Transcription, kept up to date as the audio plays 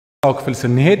ክፍል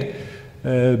ስንሄድ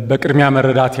በቅድሚያ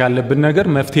መረዳት ያለብን ነገር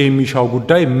መፍትሄ የሚሻው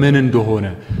ጉዳይ ምን እንደሆነ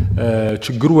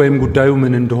ችግሩ ወይም ጉዳዩ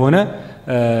ምን እንደሆነ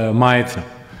ማየት ነው።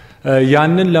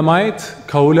 ያንን ለማየት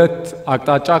ከሁለት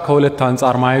አቅጣጫ ከሁለት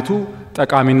አንፃር ማየቱ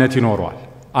ጠቃሚነት ይኖረዋል።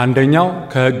 አንደኛው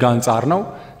ከህግ አንፃር ነው፣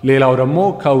 ሌላው ደግሞ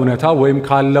ከእውነታ ወይም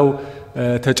ካለው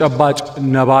ተጨባጭ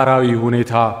ነባራዊ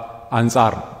ሁኔታ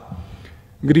አንፃር ነው።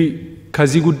 እንግዲህ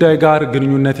ከዚህ ጉዳይ ጋር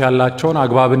ግንኙነት ያላቸውን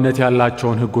አግባብነት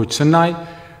ያላቸውን ህጎች ስናይ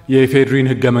የኢፌዴሪን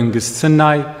ህገ መንግስት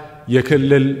ስናይ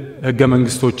የክልል ህገ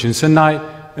መንግስቶችን ስናይ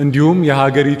እንዲሁም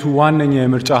የሀገሪቱ ዋነኛ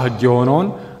የምርጫ ህግ የሆነውን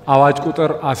አዋጅ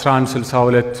ቁጥር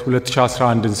 1162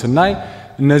 2011ን ስናይ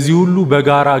እነዚህ ሁሉ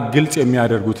በጋራ ግልጽ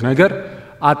የሚያደርጉት ነገር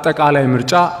አጠቃላይ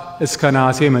ምርጫ እስከ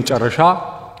ነሐሴ መጨረሻ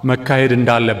መካሄድ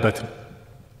እንዳለበት ነው።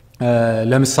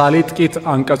 ለምሳሌ ጥቂት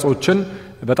አንቀጾችን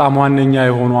በጣም ዋነኛ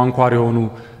የሆኑ አንኳር የሆኑ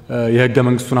የህገ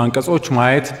መንግስቱን አንቀጾች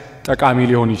ማየት ጠቃሚ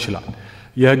ሊሆን ይችላል።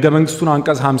 የህገ መንግስቱን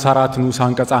አንቀጽ 54 ንዑስ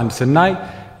አንቀጽ 1 ስናይ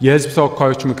የህዝብ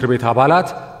ተወካዮች ምክር ቤት አባላት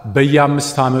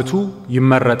በየ5 ዓመቱ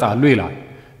ይመረጣሉ ይላል።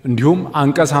 እንዲሁም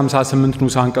አንቀጽ 58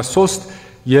 ንዑስ አንቀጽ 3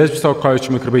 የህዝብ ተወካዮች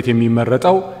ምክር ቤት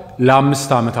የሚመረጠው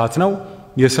ለ5 ዓመታት ነው።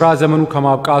 የሥራ ዘመኑ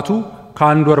ከማብቃቱ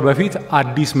ከአንድ ወር በፊት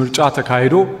አዲስ ምርጫ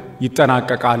ተካሂዶ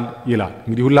ይጠናቀቃል ይላል።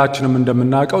 እንግዲህ ሁላችንም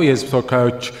እንደምናውቀው የህዝብ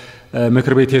ተወካዮች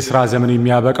ምክር ቤት የሥራ ዘመን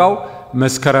የሚያበቃው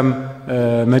መስከረም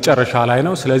መጨረሻ ላይ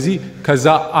ነው። ስለዚህ ከዛ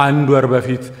አንድ ወር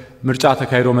በፊት ምርጫ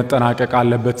ተካሂዶ መጠናቀቅ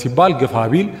አለበት ሲባል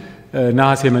ግፋቢል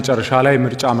ነሐሴ መጨረሻ ላይ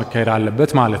ምርጫ መካሄድ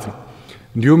አለበት ማለት ነው።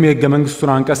 እንዲሁም የህገ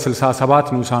መንግስቱን አንቀጽ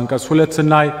 67 ንዑስ አንቀጽ 2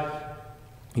 ስናይ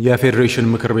የፌዴሬሽን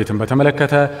ምክር ቤትን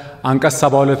በተመለከተ አንቀጽ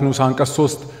 72 ንዑስ አንቀጽ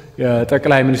 3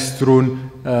 ጠቅላይ ሚኒስትሩን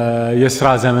የሥራ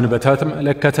ዘመን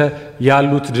በተመለከተ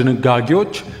ያሉት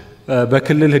ድንጋጌዎች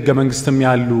በክልል ህገ መንግስትም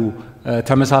ያሉ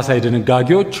ተመሳሳይ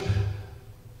ድንጋጌዎች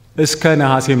እስከ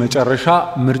ነሐሴ መጨረሻ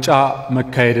ምርጫ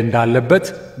መካሄድ እንዳለበት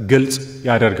ግልጽ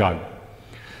ያደርጋሉ።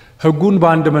 ህጉን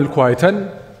በአንድ መልኩ አይተን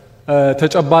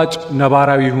ተጨባጭ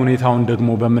ነባራዊ ሁኔታውን ደግሞ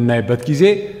በመናይበት ጊዜ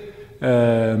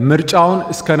ምርጫውን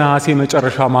እስከ ነሐሴ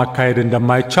መጨረሻ ማካሄድ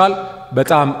እንደማይቻል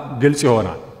በጣም ግልጽ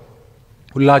ይሆናል።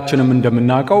 ሁላችንም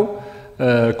እንደምናውቀው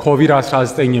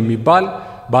ኮቪድ19 የሚባል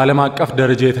በዓለም አቀፍ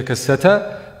ደረጃ የተከሰተ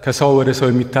ከሰው ወደ ሰው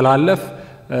የሚተላለፍ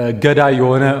ገዳይ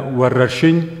የሆነ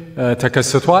ወረርሽኝ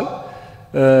ተከስቷል።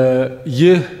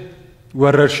 ይህ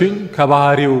ወረርሽኝ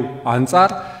ከባህሪው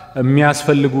አንፃር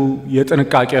የሚያስፈልጉ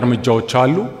የጥንቃቄ እርምጃዎች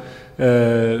አሉ።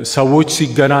 ሰዎች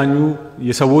ሲገናኙ፣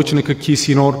 የሰዎች ንክኪ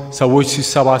ሲኖር፣ ሰዎች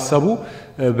ሲሰባሰቡ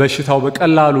በሽታው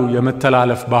በቀላሉ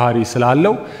የመተላለፍ ባህሪ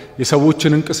ስላለው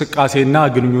የሰዎችን እንቅስቃሴና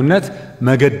ግንኙነት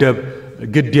መገደብ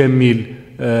ግድ የሚል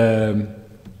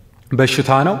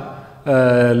በሽታ ነው።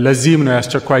 ለዚህም ነው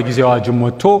ያስቸኳይ ጊዜ አዋጅም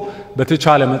ወጥቶ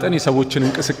በተቻለ መጠን የሰዎችን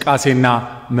እንቅስቃሴና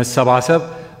መሰባሰብ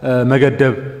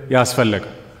መገደብ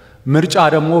ያስፈልጋል። ምርጫ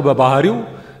ደግሞ በባህሪው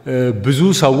ብዙ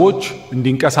ሰዎች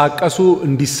እንዲንቀሳቀሱ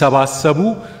እንዲሰባሰቡ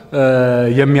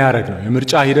የሚያደርግ ነው።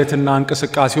 የምርጫ ሂደትና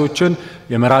እንቅስቃሴዎችን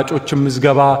የመራጮችን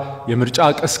ምዝገባ የምርጫ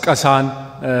ቅስቀሳን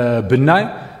ብናይ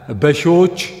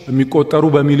በሺዎች የሚቆጠሩ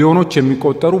በሚሊዮኖች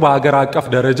የሚቆጠሩ በአገር አቀፍ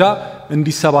ደረጃ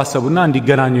እንዲሰባሰቡና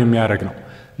እንዲገናኙ የሚያደርግ ነው።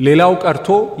 ሌላው ቀርቶ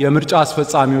የምርጫ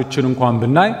አስፈጻሚዎችን እንኳን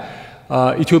ብናይ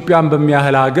ኢትዮጵያን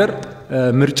በሚያህል ሀገር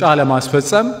ምርጫ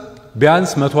ለማስፈጸም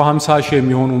ቢያንስ 150 ሺህ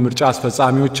የሚሆኑ ምርጫ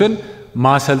አስፈጻሚዎችን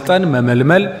ማሰልጠን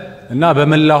መመልመል እና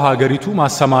በመላው ሀገሪቱ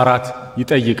ማሰማራት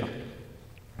ይጠይቃል።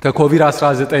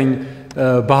 ከኮቪድ19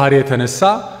 ባህሪ የተነሳ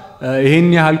ይሄን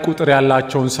ያህል ቁጥር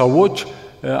ያላቸውን ሰዎች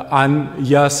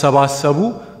ያሰባሰቡ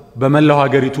በመላው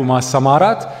ሀገሪቱ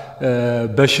ማሰማራት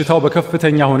በሽታው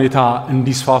በከፍተኛ ሁኔታ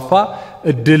እንዲስፋፋ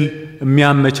እድል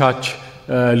የሚያመቻች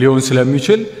ሊሆን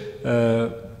ስለሚችል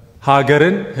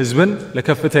ሀገርን ህዝብን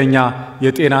ለከፍተኛ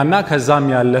የጤናና ከዛም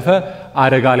ያለፈ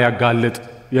አደጋ ሊያጋልጥ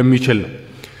የሚችል ነው።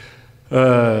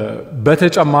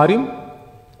 በተጨማሪም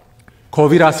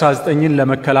ኮቪድ19ን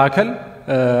ለመከላከል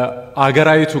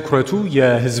አገራዊ ትኩረቱ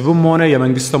የህዝብም ሆነ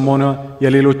የመንግስትም ሆነ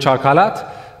የሌሎች አካላት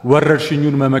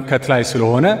ወረርሽኙን መመከት ላይ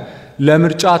ስለሆነ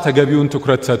ለምርጫ ተገቢውን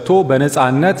ትኩረት ሰጥቶ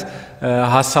በነጻነት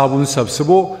ሐሳቡን ሰብስቦ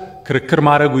ክርክር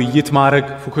ማድረግ ውይይት ማድረግ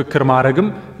ፉክክር ማድረግም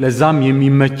ለዛም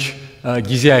የሚመች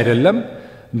ጊዜ አይደለም።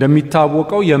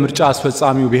 እንደሚታወቀው የምርጫ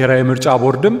አስፈጻሚው ብሔራዊ ምርጫ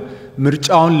ቦርድም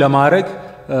ምርጫውን ለማድረግ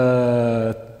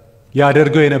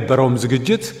ያደርገው የነበረውም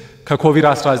ዝግጅት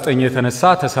ከኮቪድ19 የተነሳ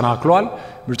ተሰናክሏል።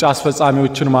 ምርጫ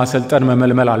አስፈጻሚዎችን ማሰልጠን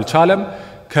መመልመል አልቻለም።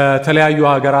 ከተለያዩ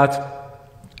ሀገራት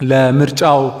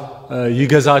ለምርጫው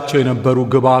ይገዛቸው የነበሩ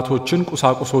ግብአቶችን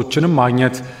ቁሳቁሶችንም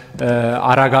ማግኘት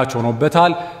አራጋች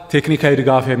ሆኖበታል። ቴክኒካዊ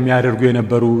ድጋፍ የሚያደርጉ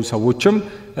የነበሩ ሰዎችም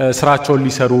ስራቸውን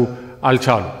ሊሰሩ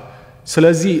አልቻሉ።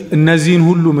 ስለዚህ እነዚህን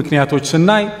ሁሉ ምክንያቶች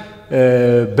ስናይ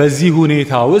በዚህ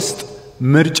ሁኔታ ውስጥ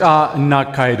ምርጫ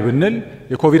እናካሄድ ብንል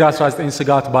የኮቪድ19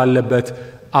 ስጋት ባለበት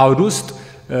አውድ ውስጥ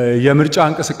የምርጫ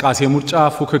እንቅስቃሴ ምርጫ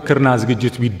ፉክክርና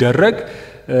ዝግጅት ቢደረግ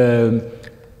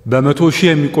በመቶ ሺህ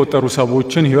የሚቆጠሩ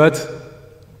ሰዎችን ህይወት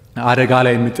አደጋ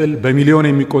ላይ የሚጥል በሚሊዮን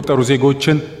የሚቆጠሩ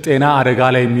ዜጎችን ጤና አደጋ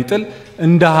ላይ የሚጥል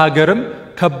እንደ ሀገርም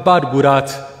ከባድ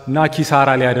ጉዳትና ኪሳራ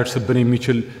ሊያደርስብን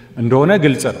የሚችል እንደሆነ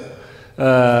ግልጽ ነው።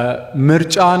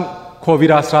 ምርጫን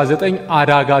ኮቪድ19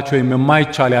 አዳጋች ወይም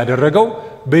የማይቻል ያደረገው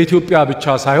በኢትዮጵያ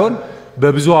ብቻ ሳይሆን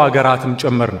በብዙ ሀገራትም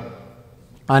ጭምር ነው።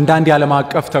 አንዳንድ የዓለም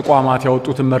አቀፍ ተቋማት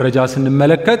ያወጡትን መረጃ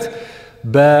ስንመለከት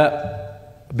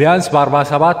ቢያንስ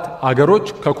በ47 ሀገሮች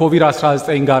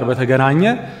ከኮቪድ19 ጋር በተገናኘ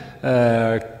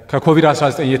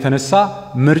ከኮቪድ19 የተነሳ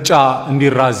ምርጫ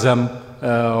እንዲራዘም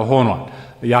ሆኗል።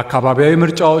 የአካባቢያዊ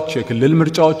ምርጫዎች፣ የክልል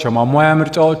ምርጫዎች፣ የማሟያ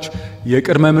ምርጫዎች፣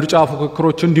 የቅድመ ምርጫ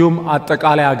ፉክክሮች እንዲሁም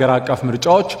አጠቃላይ ሀገር አቀፍ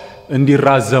ምርጫዎች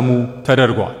እንዲራዘሙ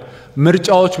ተደርገዋል።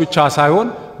 ምርጫዎች ብቻ ሳይሆን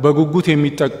በጉጉት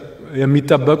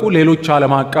የሚጠበቁ ሌሎች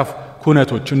ዓለም አቀፍ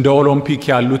ኩነቶች እንደ ኦሎምፒክ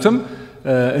ያሉትም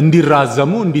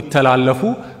እንዲራዘሙ እንዲተላለፉ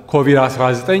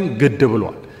ኮቪድ19 ግድ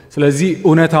ብሏል። ስለዚህ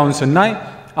እውነታውን ስናይ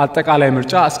አጠቃላይ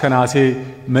ምርጫ እስከ ነሐሴ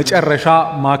መጨረሻ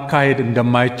ማካሄድ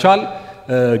እንደማይቻል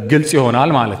ግልጽ ይሆናል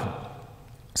ማለት ነው።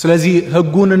 ስለዚህ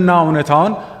ህጉንና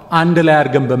እውነታውን አንድ ላይ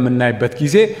አድርገን በምናይበት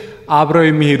ጊዜ አብረው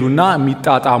የሚሄዱና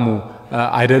የሚጣጣሙ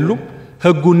አይደሉም።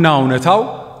 ህጉና እውነታው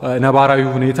ነባራዊ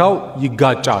ሁኔታው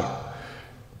ይጋጫሉ።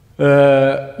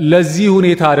 ለዚህ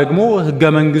ሁኔታ ደግሞ ህገ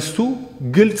መንግስቱ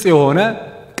ግልጽ የሆነ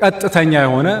ቀጥተኛ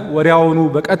የሆነ ወዲያውኑ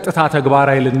በቀጥታ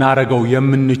ተግባራዊ ልናረገው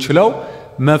የምንችለው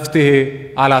መፍትሄ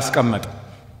አላስቀመጠም።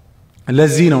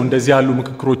 ለዚህ ነው እንደዚህ ያሉ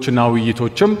ምክክሮችና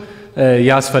ውይይቶችም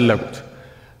ያስፈልጉት።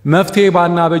 መፍትሄ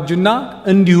ባናበጅና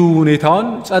እንዲሁ ሁኔታውን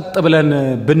ጸጥ ብለን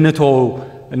ብንተው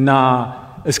እና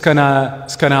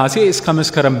እስከ ነሐሴ እስከ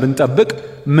መስከረም ብንጠብቅ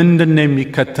ምንድነው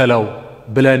የሚከተለው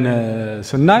ብለን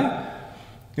ስናይ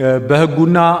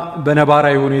በህጉና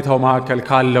በነባራዊ ሁኔታው መካከል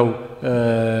ካለው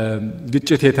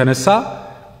ግጭት የተነሳ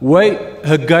ወይ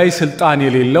ህጋዊ ስልጣን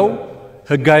የሌለው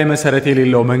ህጋዊ መሰረት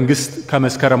የሌለው መንግስት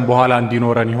ከመስከረም በኋላ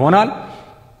እንዲኖረን ይሆናል፣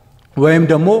 ወይም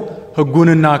ደግሞ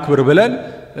ህጉንና አክብር ብለን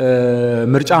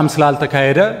ምርጫም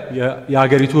ስላልተካሄደ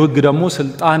የሀገሪቱ ህግ ደግሞ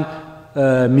ስልጣን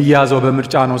የሚያዘው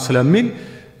በምርጫ ነው ስለሚል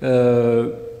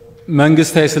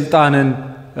መንግስታዊ ስልጣንን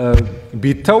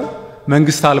ቢተው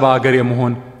መንግስት አልባ ሀገር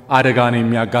የመሆን አደጋ ነው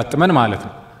የሚያጋጥመን ማለት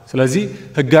ነው። ስለዚህ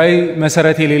ህጋዊ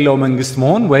መሰረት የሌለው መንግስት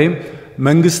መሆን ወይም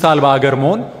መንግስት አልባ ሀገር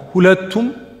መሆን ሁለቱም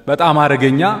በጣም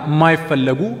አደገኛ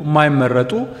የማይፈለጉ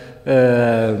የማይመረጡ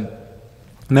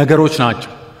ነገሮች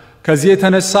ናቸው። ከዚህ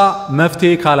የተነሳ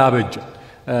መፍትሄ ካላበጀ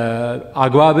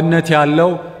አግባብነት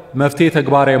ያለው መፍትሄ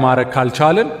ተግባራዊ ማድረግ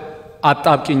ካልቻልን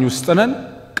አጣብቂኝ ውስጥ ነን፣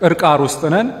 ቅርቃር ውስጥ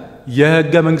ነን።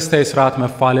 የህገ መንግስታዊ ስርዓት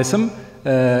መፋለስም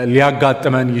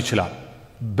ሊያጋጥመን ይችላል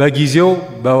በጊዜው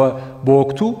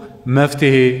በወቅቱ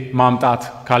መፍትሄ ማምጣት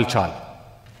ካልቻል።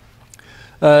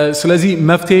 ስለዚህ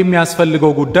መፍትሄ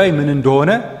የሚያስፈልገው ጉዳይ ምን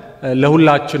እንደሆነ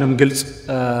ለሁላችንም ግልጽ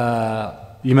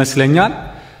ይመስለኛል።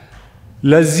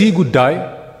 ለዚህ ጉዳይ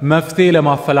መፍትሄ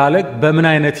ለማፈላለግ በምን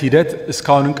አይነት ሂደት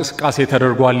እስካሁን እንቅስቃሴ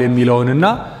ተደርጓል የሚለውንና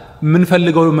ምን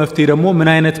ፈልገው መፍትሄ ደግሞ ምን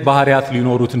አይነት ባህሪያት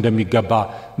ሊኖሩት እንደሚገባ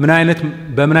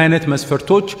በምን አይነት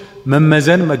መስፈርቶች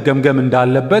መመዘን መገምገም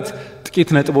እንዳለበት ጥቂት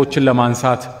ነጥቦችን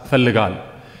ለማንሳት ፈልጋለሁ።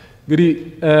 እንግዲህ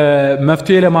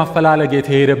መፍትሄ ለማፈላለግ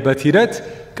የተሄደበት ሂደት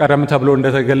ቀደም ተብሎ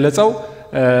እንደተገለጸው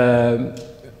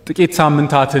ጥቂት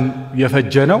ሳምንታትን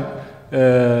የፈጀ ነው።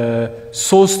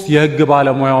 3 የህግ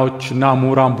ባለሙያዎችና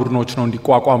ምሁራን ቡድኖች ነው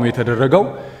እንዲቋቋሙ የተደረገው።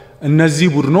 እነዚህ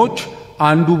ቡድኖች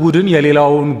አንዱ ቡድን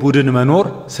የሌላውን ቡድን መኖር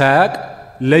ሳያቅ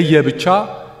ለየብቻ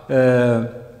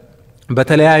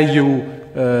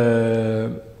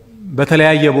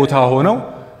በተለያየ ቦታ ሆነው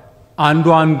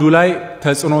አንዱ ላይ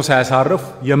ተጽዕኖ ሳያሳርፍ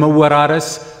የመወራረስ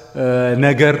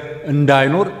ነገር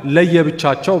እንዳይኖር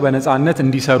ለየብቻቸው በነጻነት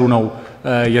እንዲሰሩ ነው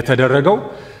የተደረገው።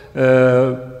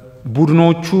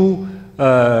 ቡድኖቹ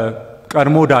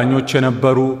ቀድሞ ዳኞች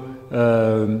የነበሩ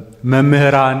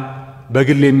መምህራን፣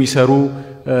 በግል የሚሰሩ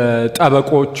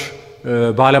ጠበቆች፣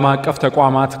 በዓለም አቀፍ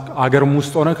ተቋማት አገርም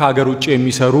ውስጥ ሆነ ከሀገር ውጭ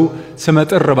የሚሰሩ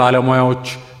ስመጥር ባለሙያዎች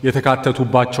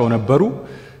የተካተቱባቸው ነበሩ።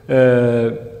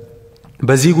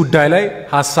 በዚህ ጉዳይ ላይ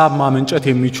ሐሳብ ማመንጨት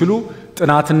የሚችሉ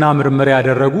ጥናትና ምርምር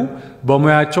ያደረጉ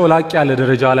በሙያቸው ላቅ ያለ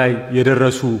ደረጃ ላይ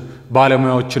የደረሱ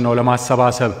ባለሙያዎችን ነው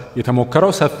ለማሰባሰብ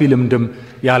የተሞከረው። ሰፊ ልምድም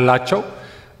ያላቸው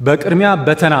በቅድሚያ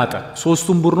በተናጠል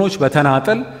 3ቱም ቡድኖች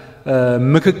በተናጠል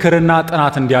ምክክርና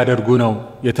ጥናት እንዲያደርጉ ነው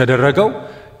የተደረገው።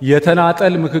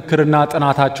 የተናጠል ምክክርና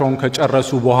ጥናታቸውን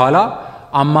ከጨረሱ በኋላ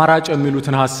አማራጭ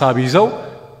የሚሉትን ሐሳብ ይዘው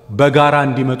በጋራ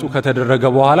እንዲመጡ ከተደረገ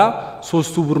በኋላ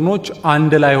 3ቱ ቡድኖች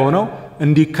አንድ ላይ ሆነው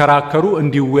እንዲከራከሩ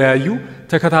እንዲወያዩ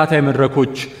ተከታታይ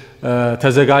መድረኮች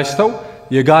ተዘጋጅተው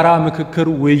የጋራ ምክክር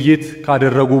ውይይት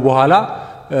ካደረጉ በኋላ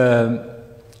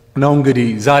ነው እንግዲህ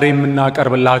ዛሬ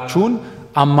የምናቀርብላችሁን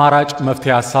አማራጭ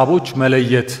መፍትሄ ሐሳቦች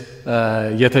መለየት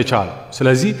የተቻለ።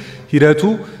 ስለዚህ ሂደቱ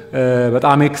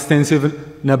በጣም ኤክስቴንሲቭ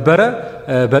ነበረ።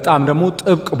 በጣም ደግሞ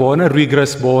ጥብቅ በሆነ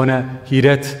ሪግረስ በሆነ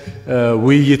ሂደት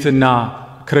ውይይትና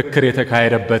ክርክር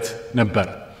የተካሄደበት ነበር።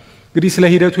 እንግዲህ ስለ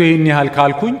ሂደቱ ይሄን ያህል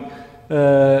ካልኩኝ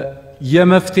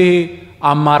የመፍትሄ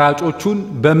አማራጮቹን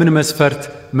በምን መስፈርት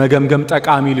መገምገም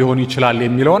ጠቃሚ ሊሆን ይችላል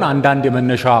የሚለውን አንዳንድ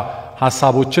የመነሻ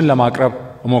ሐሳቦችን ለማቅረብ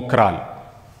እሞክራለሁ።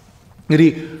 እንግዲህ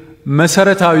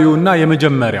መሰረታዊውና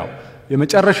የመጀመሪያው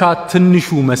የመጨረሻ ትንሹ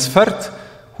መስፈርት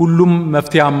ሁሉም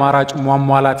መፍትሄ አማራጭ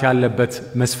ማሟላት ያለበት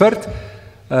መስፈርት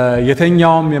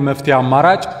የተኛውም የመፍትሄ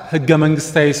አማራጭ ህገ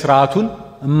መንግስታዊ ስርዓቱን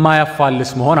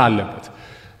የማያፋልስ መሆን አለበት።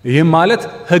 ይህም ማለት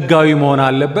ህጋዊ መሆን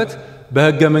አለበት።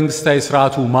 በህገ መንግስታዊ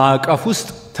ስርዓቱ ማዕቀፍ ውስጥ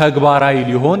ተግባራዊ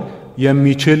ሊሆን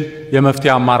የሚችል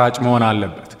የመፍትሄ አማራጭ መሆን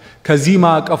አለበት። ከዚህ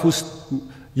ማዕቀፍ ውስጥ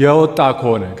የወጣ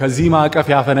ከሆነ ከዚህ ማዕቀፍ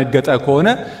ያፈነገጠ ከሆነ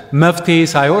መፍትሄ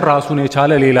ሳይሆን ራሱን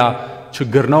የቻለ ሌላ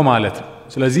ችግር ነው ማለት ነው።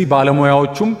 ስለዚህ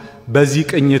ባለሙያዎቹም በዚህ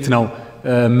ቅኝት ነው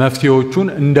መፍትሄዎቹን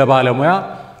እንደ ባለሙያ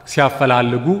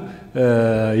ሲያፈላልጉ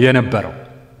የነበረው።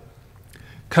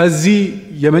 ከዚህ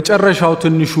የመጨረሻው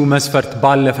ትንሹ መስፈርት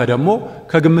ባለፈ ደግሞ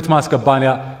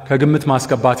ከግምት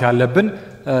ማስገባት ያለብን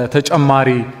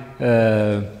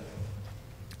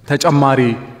ተጨማሪ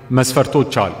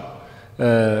መስፈርቶች አሉ።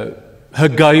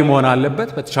 ህጋዊ መሆን አለበት።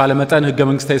 በተቻለ መጠን ህገ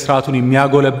መንግስታዊ ስርዓቱን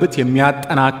የሚያጎለብት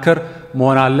የሚያጠናክር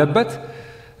መሆን አለበት።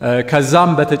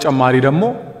 ከዛም በተጨማሪ ደግሞ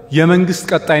የመንግስት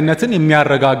ቀጣይነትን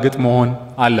የሚያረጋግጥ መሆን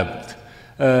አለበት።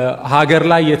 ሀገር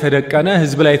ላይ የተደቀነ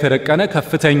ህዝብ ላይ የተደቀነ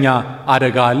ከፍተኛ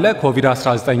አደጋ አለ፣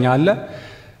 ኮቪድ19 አለ።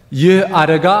 ይህ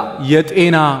አደጋ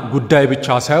የጤና ጉዳይ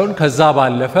ብቻ ሳይሆን ከዛ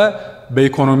ባለፈ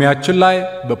በኢኮኖሚያችን ላይ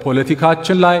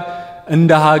በፖለቲካችን ላይ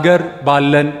እንደ ሀገር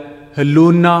ባለን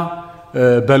ህልውና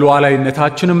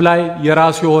በሉዓላዊነታችንም ላይ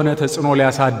የራሱ የሆነ ተጽዕኖ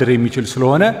ሊያሳድር የሚችል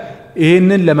ስለሆነ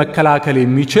ይህንን ለመከላከል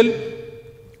የሚችል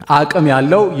አቅም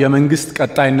ያለው የመንግስት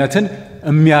ቀጣይነትን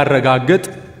የሚያረጋግጥ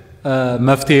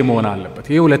መፍትሄ መሆን አለበት።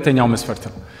 ይሄ ሁለተኛው መስፈርት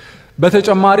ነው።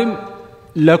 በተጨማሪም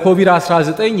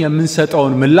ለኮቪድ19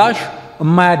 የምንሰጠውን ምላሽ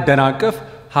የማያደናቅፍ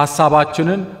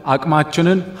ሐሳባችንን፣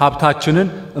 አቅማችንን፣ ሀብታችንን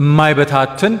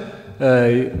የማይበታትን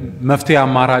መፍትሄ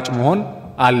አማራጭ መሆን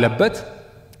አለበት።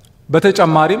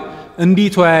 በተጨማሪም እንዲህ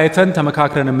ተወያይተን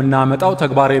ተመካክረን የምናመጣው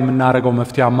ተግባራዊ የምናደርገው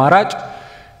መፍትሄ አማራጭ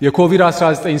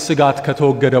የኮቪድ19 ስጋት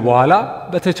ከተወገደ በኋላ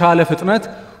በተቻለ ፍጥነት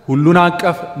ሁሉን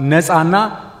አቀፍ ነፃና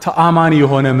ተአማኒ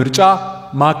የሆነ ምርጫ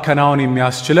ማከናወን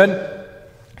የሚያስችለን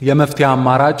የመፍትሄ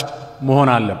አማራጭ መሆን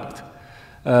አለበት።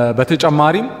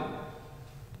 በተጨማሪም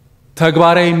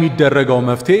ተግባራዊ የሚደረገው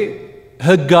መፍትሄ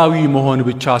ህጋዊ መሆን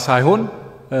ብቻ ሳይሆን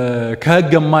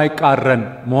ከህግ የማይቃረን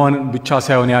መሆን ብቻ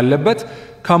ሳይሆን ያለበት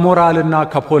ከሞራልና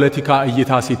ከፖለቲካ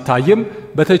እይታ ሲታይም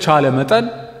በተቻለ መጠን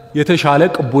የተሻለ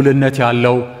ቅቡልነት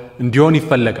ያለው እንዲሆን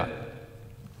ይፈለጋል።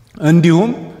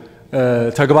 እንዲሁም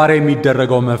ተግባራዊ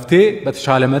የሚደረገው መፍትሄ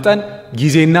በተቻለ መጠን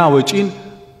ጊዜና ወጪን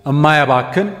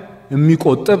የማያባክን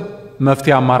የሚቆጥብ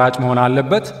መፍትሄ አማራጭ መሆን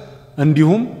አለበት።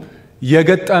 እንዲሁም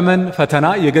የገጠመን ፈተና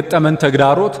የገጠመን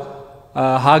ተግዳሮት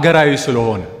ሀገራዊ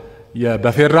ስለሆነ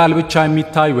በፌደራል ብቻ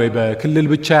የሚታይ ወይ በክልል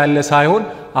ብቻ ያለ ሳይሆን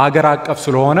ሀገር አቀፍ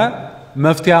ስለሆነ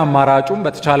መፍትሄ አማራጩም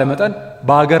በተቻለ መጠን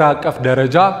በሀገር አቀፍ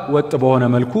ደረጃ ወጥ በሆነ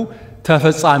መልኩ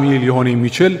ተፈጻሚ ሊሆን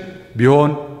የሚችል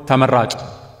ቢሆን ተመራጭ።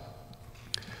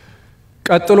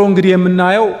 ቀጥሎ እንግዲህ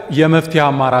የምናየው የመፍትሄ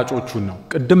አማራጮቹን ነው።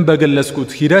 ቅድም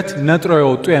በገለጽኩት ሂደት ነጥሮ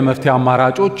የወጡ የመፍትሄ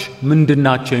አማራጮች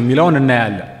ምንድናቸው የሚለውን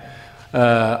እናያለን።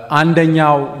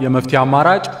 አንደኛው የመፍትሄ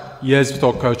አማራጭ የህዝብ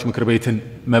ተወካዮች ምክር ቤትን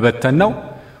መበተን ነው።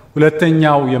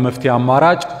 ሁለተኛው የመፍትሄ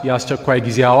አማራጭ የአስቸኳይ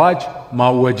ጊዜ አዋጅ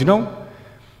ማወጅ ነው።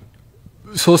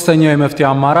 ሶስተኛው የመፍትሄ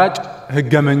አማራጭ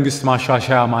ህገ መንግስት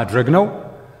ማሻሻያ ማድረግ ነው።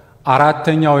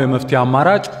 አራተኛው የመፍትሄ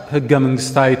አማራጭ ህገ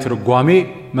መንግስታዊ ትርጓሜ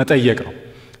መጠየቅ ነው።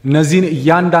 እነዚህን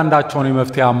እያንዳንዳቸውን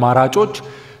የመፍትሄ አማራጮች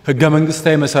ህገ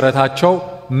መንግስታዊ መሰረታቸው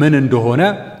ምን እንደሆነ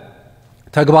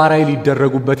ተግባራዊ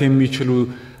ሊደረጉበት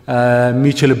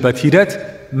የሚችልበት ሂደት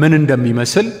ምን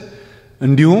እንደሚመስል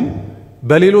እንዲሁም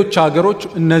በሌሎች ሀገሮች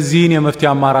እነዚህን የመፍትሄ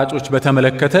አማራጮች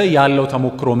በተመለከተ ያለው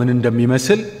ተሞክሮ ምን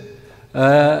እንደሚመስል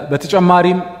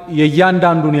በተጨማሪም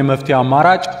የእያንዳንዱን የመፍትሄ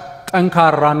አማራጭ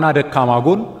ጠንካራና ደካማ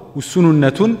ጎን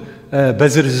ውሱንነቱን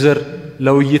በዝርዝር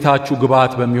ለውይይታችሁ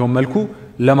ግብዓት በሚሆን መልኩ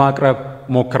ለማቅረብ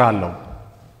ሞክራለሁ።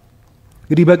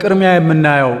 እንግዲህ በቅድሚያ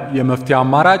የምናየው የመፍትሄ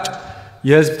አማራጭ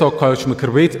የህዝብ ተወካዮች ምክር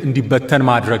ቤት እንዲበተን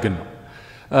ማድረግን ነው።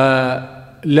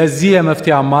 ለዚህ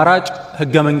የመፍትሄ አማራጭ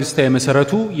ህገ መንግስታዊ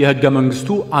መሰረቱ የህገ መንግስቱ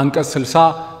አንቀጽ 60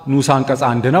 ንዑስ አንቀጽ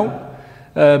 1 ነው።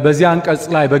 በዚህ አንቀጽ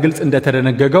ላይ በግልጽ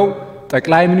እንደተደነገገው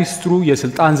ጠቅላይ ሚኒስትሩ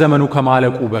የስልጣን ዘመኑ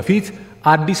ከማለቁ በፊት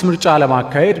አዲስ ምርጫ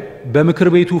ለማካሄድ በምክር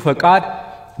ቤቱ ፈቃድ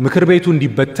ምክር ቤቱ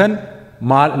እንዲበተን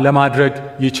ለማድረግ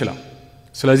ይችላል።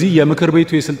 ስለዚህ የምክር ቤቱ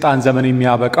የስልጣን ዘመን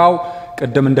የሚያበቃው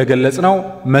ቀደም እንደገለጽነው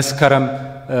መስከረም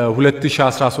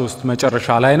 2013 መጨረሻ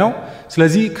ላይ ነው።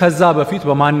 ስለዚህ ከዛ በፊት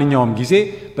በማንኛውም ጊዜ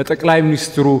በጠቅላይ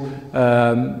ሚኒስትሩ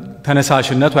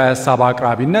ተነሳሽነት ወይ ሐሳብ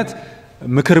አቅራቢነት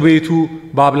ምክር ቤቱ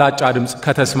በአብላጫ ድምጽ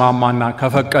ከተስማማና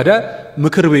ከፈቀደ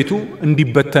ምክር ቤቱ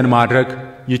እንዲበተን ማድረግ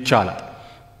ይቻላል።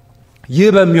 ይህ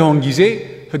በሚሆን ጊዜ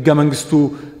ህገ መንግስቱ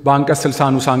በአንቀጽ 60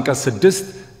 ንዑስ አንቀጽ 6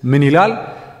 ምን ይላል?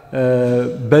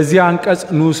 በዚህ አንቀጽ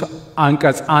ንዑስ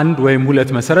አንቀጽ 1 ወይም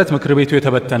 2 መሰረት ምክር ቤቱ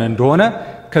የተበተነ እንደሆነ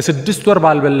ከ6 ወር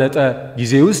ባልበለጠ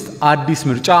ጊዜ ውስጥ አዲስ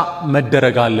ምርጫ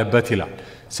መደረግ አለበት ይላል።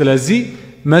 ስለዚህ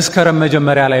መስከረም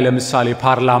መጀመሪያ ላይ ለምሳሌ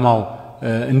ፓርላማው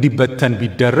እንዲበተን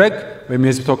ቢደረግ ወይም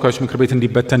የህዝብ ተወካዮች ምክር ቤት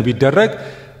እንዲበተን ቢደረግ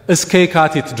እስከ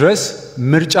የካቲት ድረስ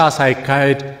ምርጫ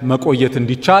ሳይካሄድ መቆየት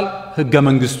እንዲቻል ህገ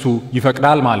መንግስቱ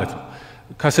ይፈቅዳል ማለት ነው።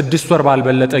 ከ6 ወር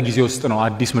ባልበለጠ ጊዜ ውስጥ ነው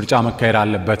አዲስ ምርጫ መካሄድ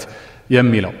አለበት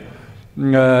የሚለው።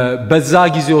 በዛ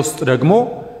ጊዜ ውስጥ ደግሞ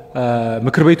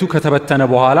ምክር ቤቱ ከተበተነ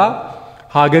በኋላ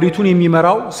ሀገሪቱን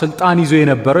የሚመራው ስልጣን ይዞ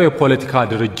የነበረው የፖለቲካ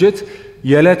ድርጅት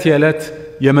የዕለት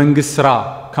የመንግስት ስራ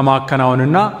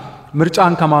ከማከናወንና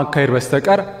ምርጫን ከማካሄድ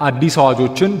በስተቀር አዲስ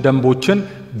አዋጆችን፣ ደንቦችን፣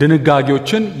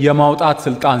 ድንጋጌዎችን የማውጣት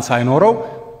ስልጣን ሳይኖረው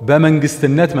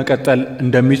በመንግስትነት መቀጠል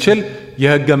እንደሚችል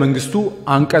የህገ መንግስቱ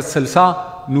አንቀጽ 60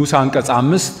 ንዑስ አንቀጽ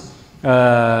 5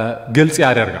 ግልጽ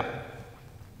ያደርጋል።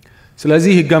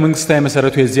 ስለዚህ ህገ መንግስታዊ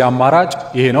መሰረቱ የዚህ አማራጭ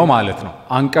ይሄ ነው ማለት ነው።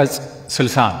 አንቀጽ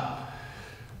 60 ነው።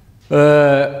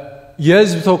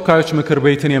 የህዝብ ተወካዮች ምክር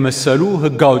ቤትን የመሰሉ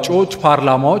ህግ አውጪዎች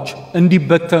ፓርላማዎች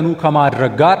እንዲበተኑ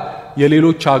ከማድረግ ጋር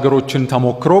የሌሎች ሀገሮችን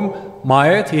ተሞክሮም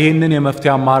ማየት ይሄንን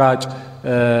የመፍትሄ አማራጭ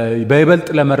በይበልጥ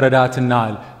ለመረዳትና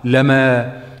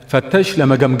ለመፈተሽ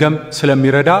ለመገምገም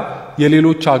ስለሚረዳ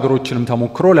የሌሎች ሀገሮችንም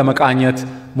ተሞክሮ ለመቃኘት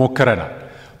ሞክረናል።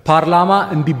 ፓርላማ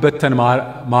እንዲበተን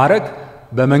ማድረግ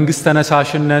በመንግስት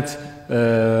ተነሳሽነት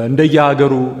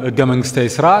እንደየሀገሩ ህገ መንግስታዊ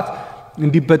ስርዓት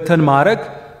እንዲበተን ማድረግ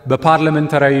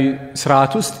በፓርላሜንታሪ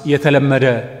ስርዓት ውስጥ የተለመደ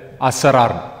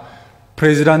አሰራር ነው።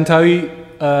 ፕሬዝዳንታዊ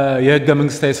የህገ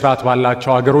መንግስታዊ ስርዓት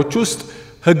ባላቸው ሀገሮች ውስጥ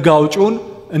ህግ አውጪውን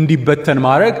እንዲበተን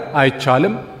ማድረግ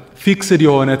አይቻልም። ፊክስድ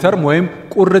የሆነ ተርም ወይም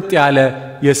ቁርጥ ያለ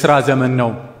የሥራ ዘመን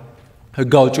ነው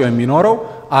ህግ አውጪው የሚኖረው።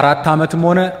 4 ዓመትም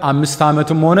ሆነ 5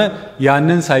 ዓመትም ሆነ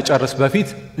ያንን ሳይጨርስ በፊት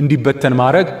እንዲበተን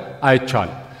ማድረግ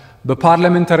አይቻልም።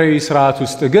 በፓርላሜንታሪ ስርዓት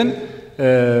ውስጥ ግን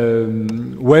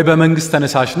ወይ በመንግስት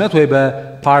ተነሳሽነት ወይ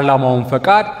በፓርላማውን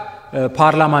ፈቃድ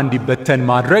ፓርላማ እንዲበተን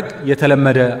ማድረግ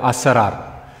የተለመደ አሰራር።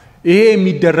 ይሄ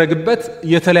የሚደረግበት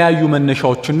የተለያዩ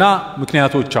መነሻዎችና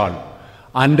ምክንያቶች አሉ።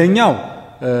 አንደኛው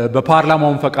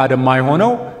በፓርላማውን ፈቃድ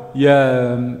የማይሆነው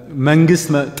የመንግስት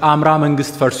ጣምራ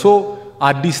መንግስት ፈርሶ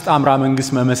አዲስ ጣምራ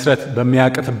መንግስት መመስረት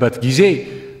በሚያቅትበት ጊዜ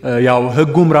ያው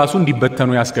ህጉም ራሱ እንዲበተኑ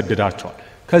ያስገድዳቸዋል።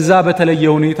 ከዛ በተለየ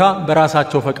ሁኔታ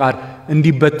በራሳቸው ፈቃድ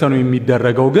እንዲበተኑ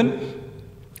የሚደረገው ግን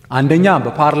አንደኛ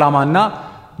በፓርላማና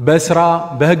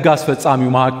በህግ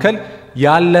አስፈጻሚው መካከል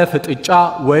ያለ ፍጥጫ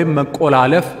ወይም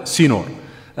መቆላለፍ ሲኖር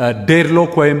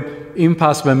ዴድሎክ ወይም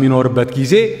ኢምፓስ በሚኖርበት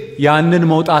ጊዜ ያንን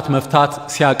መውጣት መፍታት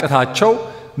ሲያቅታቸው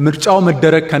ምርጫው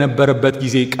መደረግ ከነበረበት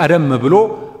ጊዜ ቀደም ብሎ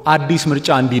አዲስ ምርጫ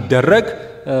እንዲደረግ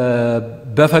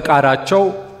በፈቃዳቸው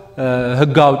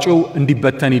ህግ አውጪው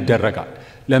እንዲበተን ይደረጋል።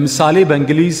 ለምሳሌ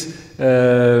በእንግሊዝ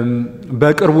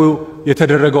በቅርቡ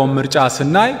የተደረገው ምርጫ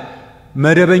ስናይ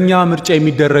መደበኛ ምርጫ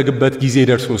የሚደረግበት ጊዜ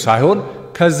ደርሶ ሳይሆን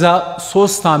ከዛ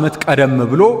 3 ዓመት ቀደም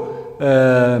ብሎ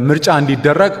ምርጫ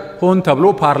እንዲደረግ ሆን ተብሎ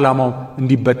ፓርላማው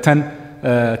እንዲበተን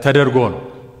ተደርጎ ነው።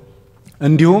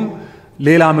 እንዲሁም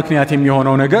ሌላ ምክንያት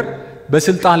የሚሆነው ነገር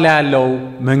በስልጣን ላይ ያለው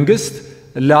መንግስት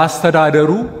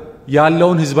ለአስተዳደሩ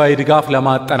ያለውን ህዝባዊ ድጋፍ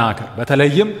ለማጠናከር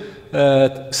በተለይም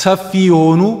ሰፊ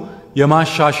የሆኑ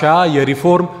የማሻሻያ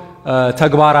የሪፎርም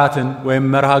ተግባራትን ወይም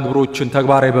መርሃ ግብሮችን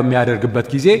ተግባራዊ በሚያደርግበት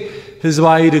ጊዜ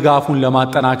ህዝባዊ ድጋፉን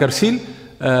ለማጠናከር ሲል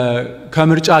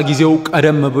ከምርጫ ጊዜው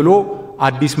ቀደም ብሎ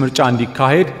አዲስ ምርጫ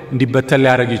እንዲካሄድ እንዲበተን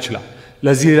ሊያደርግ ይችላል።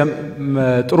 ለዚህ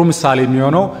ጥሩ ምሳሌ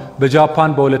የሚሆነው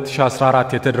በጃፓን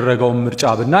በ2014 የተደረገው ምርጫ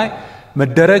ብናይ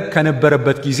መደረግ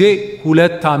ከነበረበት ጊዜ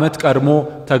 2 ዓመት ቀድሞ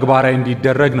ተግባራዊ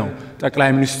እንዲደረግ ነው ጠቅላይ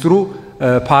ሚኒስትሩ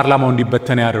ፓርላማው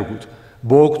እንዲበተን ያደርጉት።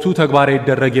 በወቅቱ ተግባራዊ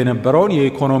ይደረግ የነበረውን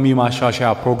የኢኮኖሚ ማሻሻያ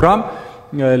ፕሮግራም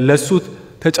ለሱ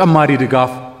ተጨማሪ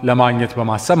ድጋፍ ለማግኘት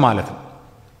በማሰብ ማለት ነው።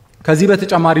 ከዚህ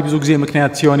በተጨማሪ ብዙ ጊዜ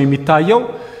ምክንያት ሲሆን የሚታየው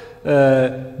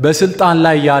በስልጣን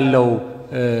ላይ ያለው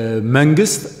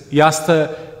መንግስት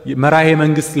መራሄ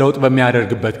መንግስት ለውጥ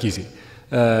በሚያደርግበት ጊዜ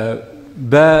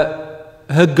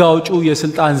በህግ አውጪው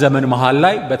የስልጣን ዘመን መሃል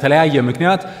ላይ በተለያየ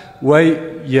ምክንያት ወይ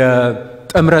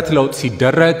ጥምረት ለውጥ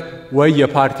ሲደረግ ወይ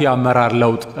የፓርቲ አመራር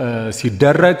ለውጥ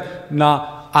ሲደረግ እና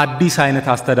አዲስ አይነት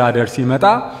አስተዳደር ሲመጣ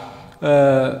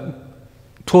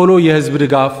ቶሎ የህዝብ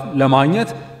ድጋፍ ለማግኘት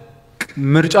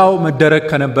ምርጫው መደረግ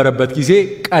ከነበረበት ጊዜ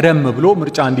ቀደም ብሎ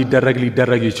ምርጫ እንዲደረግ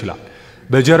ሊደረግ ይችላል።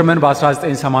 በጀርመን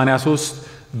በ1983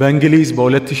 በእንግሊዝ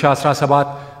በ2017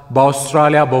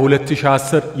 በአውስትራሊያ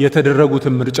በ2010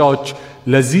 የተደረጉትን ምርጫዎች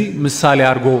ለዚህ ምሳሌ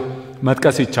አድርጎ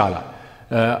መጥቀስ ይቻላል።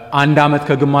 አንድ አመት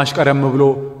ከግማሽ ቀደም ብሎ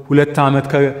 2 አመት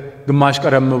ከግማሽ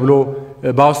ቀደም ብሎ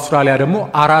በአውስትራሊያ ደግሞ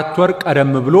 4 ወር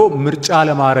ቀደም ብሎ ምርጫ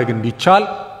ለማድረግ እንዲቻል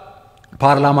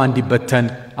ፓርላማ እንዲበተን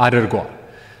አድርገዋል።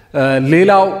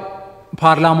 ሌላው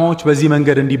ፓርላማዎች በዚህ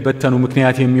መንገድ እንዲበተኑ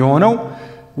ምክንያት የሚሆነው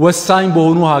ወሳኝ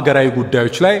በሆኑ ሀገራዊ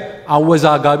ጉዳዮች ላይ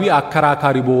አወዛጋቢ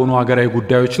አከራካሪ በሆኑ ሀገራዊ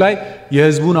ጉዳዮች ላይ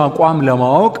የህዝቡን አቋም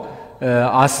ለማወቅ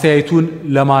አስተያየቱን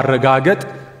ለማረጋገጥ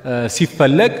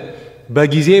ሲፈለግ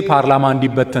በጊዜ ፓርላማ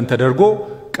እንዲበተን ተደርጎ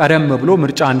ቀደም ብሎ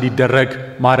ምርጫ እንዲደረግ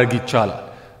ማድረግ ይቻላል።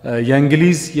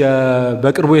 የእንግሊዝ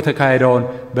በቅርቡ የተካሄደውን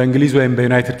በእንግሊዝ ወይም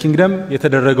በዩናይትድ ኪንግደም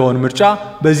የተደረገውን ምርጫ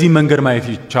በዚህ መንገድ ማየት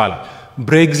ይቻላል።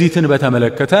 ብሬግዚትን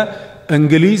በተመለከተ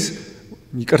እንግሊዝ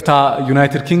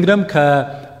ዩናይትድ ኪንግደም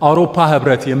ከአውሮፓ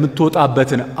ህብረት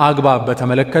የምትወጣበትን አግባብ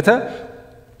በተመለከተ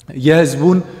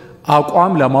የህዝቡን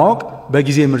አቋም ለማወቅ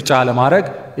በጊዜ ምርጫ ለማድረግ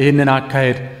ይህንን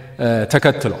አካሄድ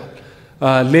ተከትሏል።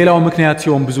 ሌላው ምክንያት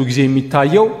ሲሆን ብዙ ጊዜ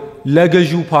የሚታየው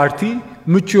ለገዢው ፓርቲ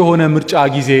ምቹ የሆነ ምርጫ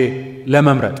ጊዜ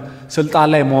ለመምረጥ ስልጣን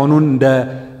ላይ መሆኑን እንደ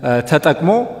ተጠቅሞ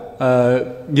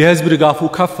የህዝብ ድጋፉ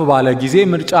ከፍ ባለ ጊዜ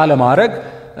ምርጫ ለማድረግ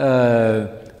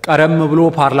ቀደም ብሎ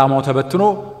ፓርላማው ተበትኖ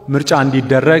ምርጫ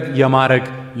እንዲደረግ የማድረግ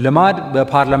ልማድ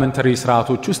በፓርላሜንታሪ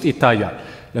ስርዓቶች ውስጥ ይታያል።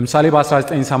 ለምሳሌ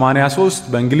በ1983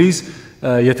 በእንግሊዝ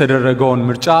የተደረገውን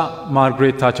ምርጫ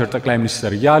ማርጋሬት ታቸር ጠቅላይ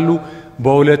ሚኒስትር ያሉ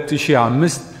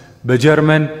በ2005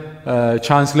 በጀርመን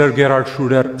ቻንስለር ጌራርድ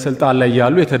ሹደር ስልጣን ላይ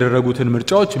ያሉ የተደረጉትን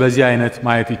ምርጫዎች በዚህ አይነት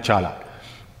ማየት ይቻላል።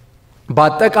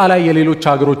 በአጠቃላይ የሌሎች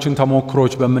ሀገሮችን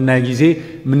ተሞክሮች በመናይ ጊዜ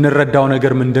የምንረዳው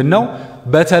ነገር ምንድነው?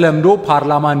 በተለምዶ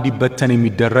ፓርላማ እንዲበተን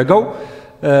የሚደረገው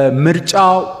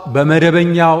ምርጫው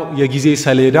በመደበኛው የጊዜ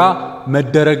ሰሌዳ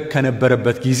መደረግ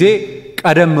ከነበረበት ጊዜ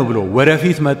ቀደም ብሎ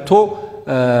ወደፊት መጥቶ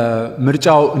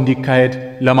ምርጫው እንዲካሄድ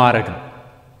ለማድረግ ነው።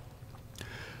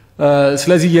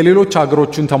 ስለዚህ የሌሎች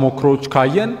ሀገሮችን ተሞክሮች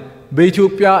ካየን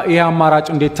በኢትዮጵያ ይህ አማራጭ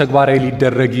እንዴት ተግባራዊ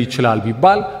ሊደረግ ይችላል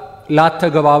ቢባል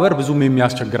ላተገባበር ብዙም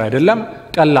የሚያስቸግር አይደለም፣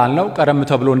 ቀላል ነው። ቀደም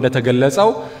ተብሎ እንደተገለጸው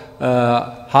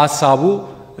ሐሳቡ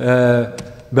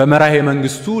በመራሄ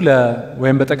መንግስቱ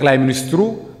ወይም በጠቅላይ ሚኒስትሩ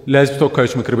ለህዝብ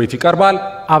ተወካዮች ምክር ቤት ይቀርባል።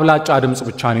 አብላጫ ድምጽ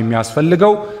ብቻ ነው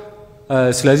የሚያስፈልገው።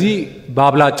 ስለዚህ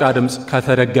በአብላጫ ድምጽ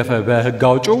ከተደገፈ በህግ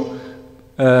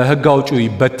አውጪው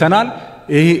ይበተናል።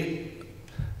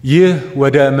 ይህ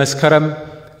ወደ መስከረም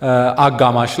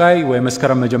አጋማሽ ላይ ወይ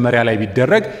መስከረም መጀመሪያ ላይ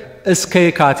ቢደረግ እስከ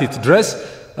የካቲት ድረስ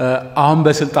አሁን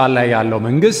በስልጣን ላይ ያለው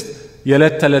መንግስት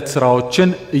የዕለት ተዕለት ስራዎችን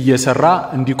እየሰራ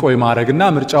እንዲቆይ ማድረግና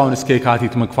ምርጫውን እስከ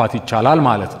የካቲት መግፋት ይቻላል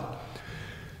ማለት ነው።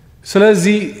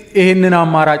 ስለዚህ ይህንን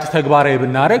አማራጭ ተግባራዊ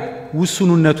ብናደርግ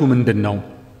ውሱንነቱ ምንድነው?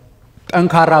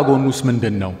 ጠንካራ ጎኑስ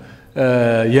ምንድነው?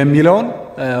 የሚለውን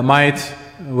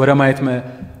ወደ ማየት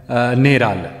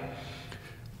እንሄዳለን።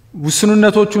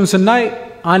 ውሱንነቶቹን ስናይ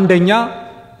አንደኛ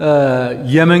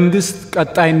የመንግስት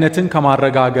ቀጣይነትን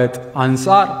ከማረጋገጥ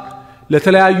አንፃር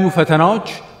ለተለያዩ ፈተናዎች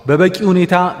በበቂ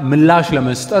ሁኔታ ምላሽ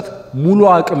ለመስጠት ሙሉ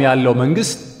አቅም ያለው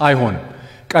መንግስት አይሆንም።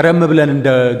 ቀደም ብለን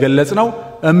እንደገለጽነው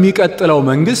የሚቀጥለው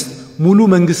መንግስት ሙሉ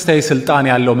መንግስታዊ ስልጣን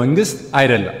ያለው መንግስት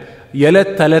አይደለም። የዕለት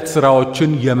ተዕለት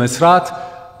ስራዎችን የመስራት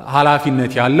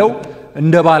ኃላፊነት ያለው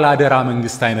እንደ ባላደራ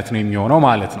መንግስት አይነት ነው የሚሆነው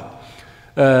ማለት ነው።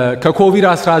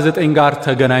 ከኮቪድ19 ጋር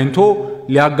ተገናኝቶ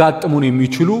ሊያጋጥሙን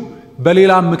የሚችሉ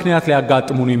በሌላም ምክንያት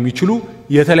ሊያጋጥሙን የሚችሉ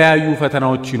የተለያዩ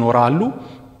ፈተናዎች ይኖራሉ።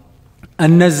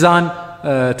 እነዛን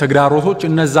ተግዳሮቶች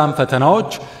እነዛን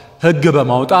ፈተናዎች ህግ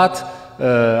በማውጣት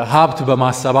ሀብት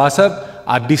በማሰባሰብ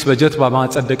አዲስ በጀት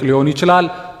በማጸደቅ ሊሆን ይችላል፣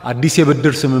 አዲስ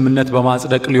የብድር ስምምነት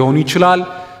በማጽደቅ ሊሆን ይችላል።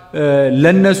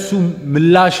 ለነሱ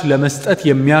ምላሽ ለመስጠት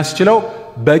የሚያስችለው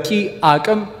በቂ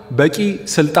አቅም በቂ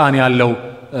ስልጣን ያለው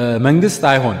መንግስት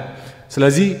አይሆንም።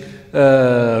 ስለዚህ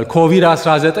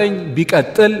ኮቪድ19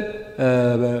 ቢቀጥል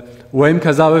ወይም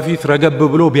ከዛ በፊት ረገብ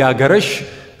ብሎ ቢያገረሽ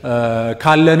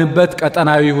ካለንበት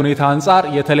ቀጠናዊ ሁኔታ አንፃር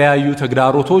የተለያዩ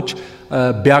ተግዳሮቶች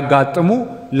ቢያጋጥሙ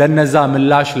ለነዛ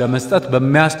ምላሽ ለመስጠት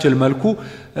በሚያስችል መልኩ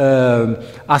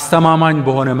አስተማማኝ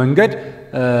በሆነ መንገድ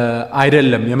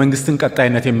አይደለም የመንግስትን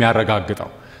ቀጣይነት የሚያረጋግጠው።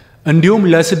 እንዲሁም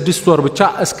ለ6 ወር ብቻ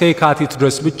እስከ የካቲት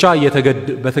ድረስ ብቻ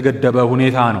በተገደበ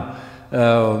ሁኔታ ነው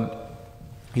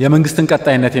የመንግስትን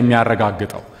ቀጣይነት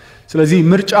የሚያረጋግጠው። ስለዚህ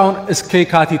ምርጫውን እስከ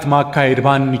የካቲት ማካሄድ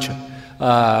ባንችል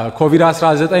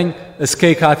ኮቪድ19 እስከ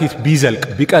የካቲት ቢዘልቅ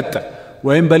ቢቀጥል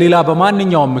ወይም በሌላ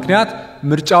በማንኛውም ምክንያት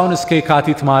ምርጫውን እስከ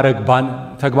የካቲት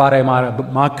ተግባራዊ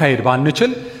ማካሄድ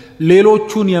ባንችል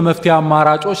ሌሎቹን የመፍትሄ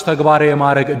አማራጮች ተግባራዊ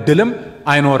የማድረግ እድልም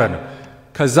አይኖረንም።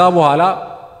 ከዛ በኋላ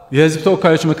የህዝብ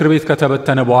ተወካዮች ምክር ቤት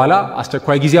ከተበተነ በኋላ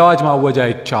አስቸኳይ ጊዜ አዋጅ ማወጅ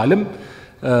አይቻልም።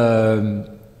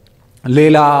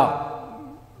 ሌላ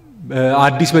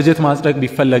አዲስ በጀት ማጽደቅ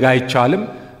ቢፈለግ አይቻልም።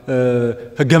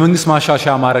 ህገ መንግስት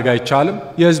ማሻሻያ ማድረግ አይቻልም።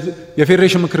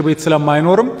 የፌዴሬሽን ምክር ቤት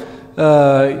ስለማይኖርም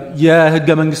የህገ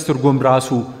መንግስት ትርጉም ራሱ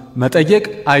መጠየቅ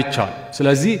አይቻልም።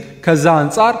 ስለዚህ ከዛ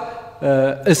አንፃር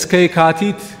እስከ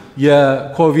የካቲት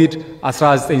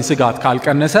የኮቪድ19 ስጋት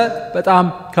ካልቀነሰ በጣም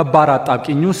ከባድ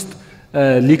አጣብቂኝ ውስጥ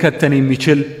ሊከተን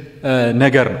የሚችል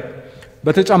ነገር ነው።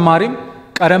 በተጨማሪም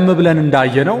ቀደም ብለን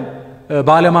እንዳየነው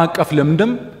በዓለም አቀፍ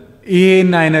ልምድም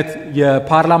ይሄን አይነት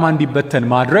የፓርላማ እንዲበተን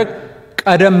ማድረግ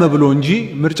ቀደም ብሎ እንጂ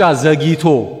ምርጫ ዘግይቶ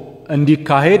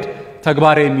እንዲካሄድ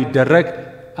ተግባራዊ የሚደረግ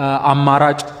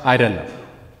አማራጭ አይደለም።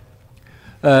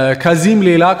 ከዚህም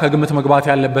ሌላ ከግምት መግባት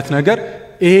ያለበት ነገር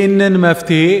ይሄንን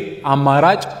መፍትሄ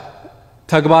አማራጭ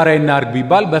ተግባራዊ እናድርግ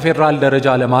ቢባል በፌደራል ደረጃ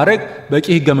ለማድረግ በቂ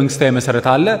ህገ መንግስታዊ መሰረት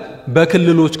አለ።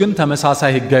 በክልሎች ግን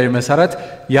ተመሳሳይ ህጋዊ መሰረት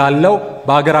ያለው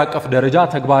በአገር አቀፍ ደረጃ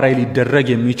ተግባራዊ ሊደረግ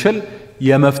የሚችል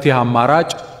የመፍትሄ አማራጭ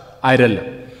አይደለም።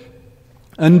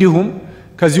 እንዲሁም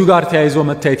ከዚሁ ጋር ተያይዞ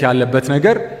መታየት ያለበት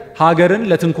ነገር ሀገርን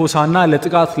ለትንኮሳና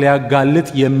ለጥቃት ሊያጋልጥ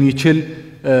የሚችል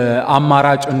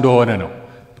አማራጭ እንደሆነ ነው።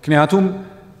 ምክንያቱም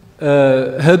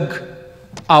ህግ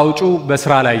አውጪው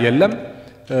በስራ ላይ የለም።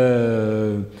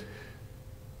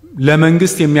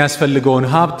 ለመንግስት የሚያስፈልገውን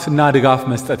ሀብትና ድጋፍ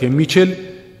መስጠት የሚችል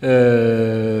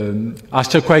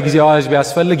አስቸኳይ ጊዜ አዋጅ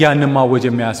ቢያስፈልግ ያንን ማወጅ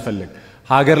የሚያስፈልግ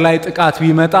ሀገር ላይ ጥቃት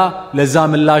ቢመጣ ለዛ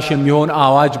ምላሽ የሚሆን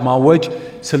አዋጅ ማወጅ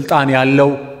ስልጣን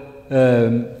ያለው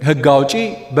ህግ አውጪ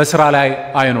በስራ ላይ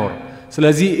አይኖርም።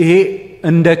 ስለዚህ ይሄ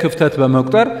እንደ ክፍተት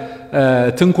በመቁጠር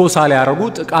ትንኮሳ ሊያረጉ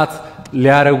ጥቃት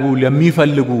ሊያረጉ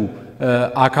ለሚፈልጉ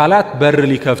አካላት በር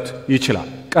ሊከፍት ይችላል።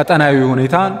 ቀጠናዊ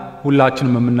ሁኔታን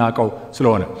ሁላችንም የምናውቀው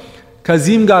ስለሆነ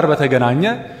ከዚህም ጋር በተገናኘ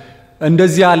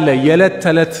እንደዚህ ያለ የዕለት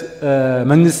ተዕለት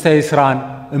መንግስታዊ ስራን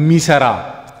የሚሰራ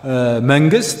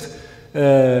መንግስት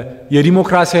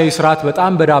የዲሞክራሲያዊ ስርዓት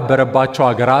በጣም በዳበረባቸው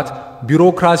ሀገራት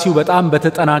ቢሮክራሲው በጣም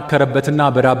በተጠናከረበትና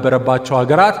በዳበረባቸው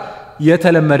ሀገራት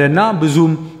የተለመደና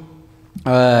ብዙም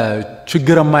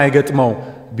ችግር የማይገጥመው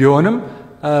ቢሆንም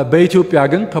በኢትዮጵያ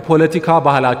ግን ከፖለቲካ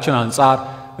ባህላችን አንፃር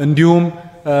እንዲሁም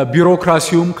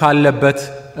ቢሮክራሲውም ካለበት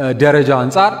ደረጃ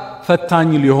አንፃር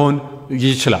ፈታኝ ሊሆን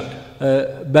ይችላል።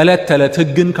 በዕለት ተዕለት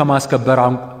ህግን ከማስከበር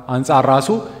አንፃር ራሱ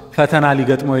ፈተና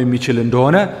ሊገጥመው የሚችል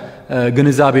እንደሆነ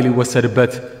ግንዛቤ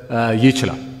ሊወሰድበት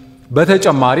ይችላል።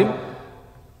 በተጨማሪም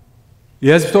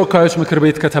የህዝብ ተወካዮች ምክር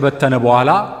ቤት ከተበተነ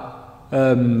በኋላ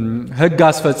ህግ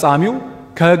አስፈጻሚው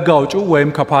ከህግ አውጪው ወይም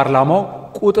ከፓርላማው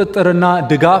ቁጥጥርና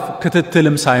ድጋፍ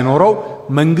ክትትልም ሳይኖረው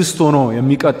መንግስት ሆኖ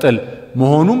የሚቀጥል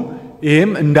መሆኑም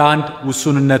ይሄም እንደ አንድ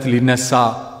ውሱንነት ሊነሳ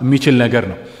የሚችል ነገር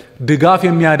ነው። ድጋፍ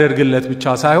የሚያደርግለት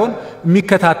ብቻ ሳይሆን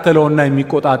የሚከታተለውና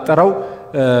የሚቆጣጠረው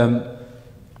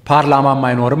ፓርላማም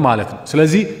አይኖርም ማለት ነው።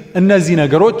 ስለዚህ እነዚህ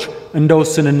ነገሮች እንደ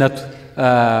ውስንነት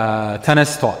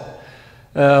ተነስተዋል።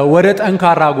 ወደ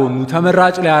ጠንካራ ጎኑ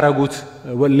ተመራጭ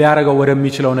ሊያረገው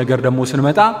ወደሚችለው ነገር ደግሞ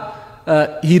ስንመጣ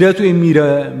ሂደቱ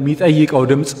የሚጠይቀው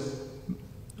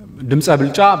ድምፀ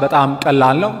ብልጫ በጣም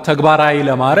ቀላል ነው። ተግባራዊ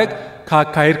ለማድረግ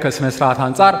ከአካሄድ ከስነ ስርዓት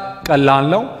አንፃር ቀላል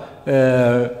ነው።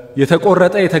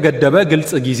 የተቆረጠ የተገደበ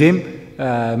ግልጽ ጊዜም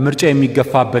ምርጫ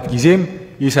የሚገፋበት ጊዜም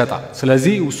ይሰጣል።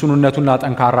 ስለዚህ ውሱንነቱና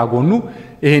ጠንካራ ጎኑ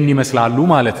ይሄን ይመስላሉ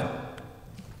ማለት ነው።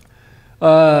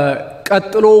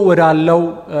 ቀጥሎ ወዳለው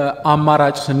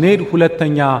አማራጭ ስንሄድ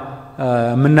ሁለተኛ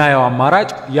የምናየው አማራጭ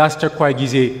የአስቸኳይ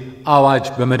ጊዜ አዋጅ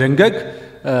በመደንገግ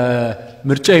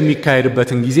ምርጫ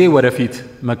የሚካሄድበትን ጊዜ ወደፊት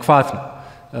መግፋት ነው።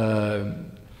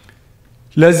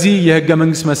 ለዚህ የህገ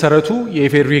መንግስት መሰረቱ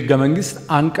የኢፌዴሪ ህገ መንግስት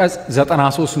አንቀጽ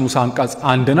 93 ንዑስ አንቀጽ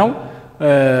 1 ነው።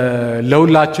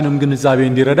 ለሁላችንም ግንዛቤ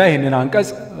እንዲረዳ ይህንን አንቀጽ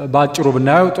ባጭሩ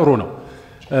ብናየው ጥሩ ነው።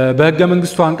 በህገ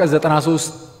መንግስቱ አንቀጽ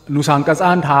 93 ንዑስ አንቀጽ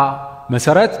 1 ሀ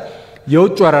መሰረት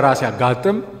የውጭ ወረራ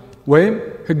ሲያጋጥም ወይም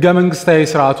ህገ መንግስታዊ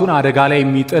ስርዓቱን አደጋ ላይ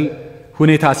የሚጥል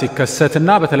ሁኔታ ሲከሰትና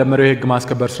በተለመደው የህግ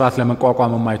ማስከበር ስርዓት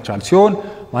ለመቋቋም የማይቻል ሲሆን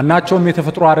ማናቸውም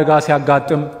የተፈጥሮ አደጋ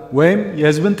ሲያጋጥም ወይም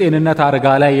የህዝብን ጤንነት አደጋ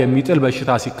ላይ የሚጥል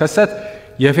በሽታ ሲከሰት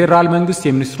የፌዴራል መንግስት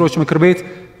የሚኒስትሮች ምክር ቤት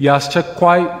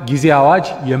የአስቸኳይ ጊዜ አዋጅ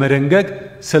የመደንገግ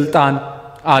ስልጣን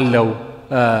አለው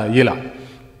ይላል።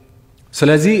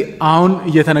 ስለዚህ አሁን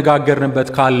እየተነጋገርንበት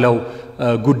ካለው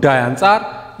ጉዳይ አንፃር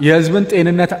የህዝብን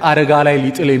ጤንነት አደጋ ላይ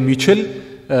ሊጥል የሚችል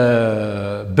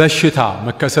በሽታ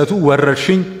መከሰቱ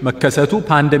ወረርሽኝ መከሰቱ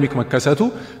ፓንደሚክ መከሰቱ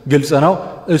ግልጽ ነው።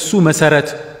 እሱ መሰረት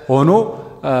ሆኖ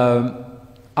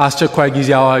አስቸኳይ ጊዜ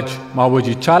አዋጅ ማወጅ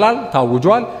ይቻላል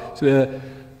ታውጇል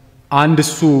አንድ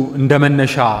እሱ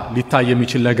እንደመነሻ ሊታይ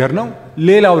የሚችል ነገር ነው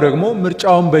ሌላው ደግሞ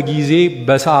ምርጫውን በጊዜ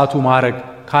በሰዓቱ ማድረግ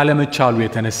ካለመቻሉ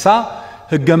የተነሳ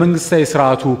ህገ መንግስታዊ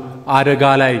ስርዓቱ አደጋ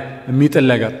ላይ የሚጥል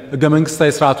ነገር ህገ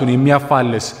መንግስታዊ ስርዓቱን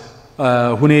የሚያፋልስ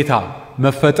ሁኔታ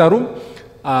መፈጠሩ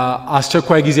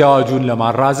አስቸኳይ ጊዜ አዋጁን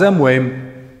ለማራዘም ወይም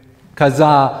ከዛ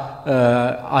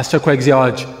አስቸኳይ ጊዜ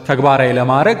አዋጅ ተግባራዊ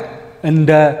ለማድረግ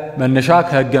እንደ መነሻ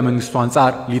ከህገ መንግስቱ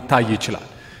አንፃር ሊታይ ይችላል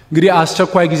እንግዲህ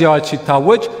አስቸኳይ ጊዜ አዋጅ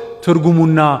ሲታወጅ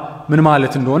ትርጉሙና ምን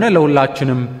ማለት እንደሆነ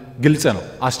ለሁላችንም ግልጽ ነው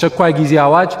አስቸኳይ ጊዜ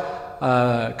አዋጅ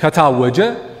ከታወጀ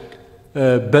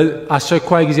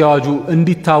በአስቸኳይ ጊዜ አዋጁ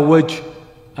እንዲታወጅ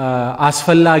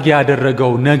አስፈላጊ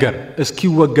ያደረገው ነገር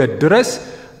እስኪወገድ ድረስ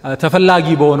ተፈላጊ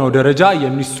በሆነው ደረጃ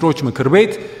የሚኒስትሮች ምክር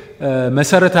ቤት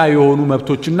መሰረታዊ የሆኑ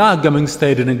መብቶችና ህገ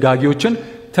መንግስታዊ ድንጋጌዎችን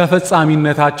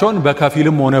ተፈጻሚነታቸውን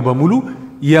በከፊልም ሆነ በሙሉ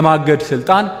የማገድ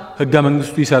ስልጣን ህገ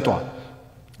መንግስቱ ይሰጣል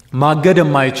ማገድ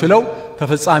የማይችለው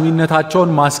ተፈጻሚነታቸውን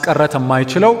ማስቀረት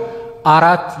የማይችለው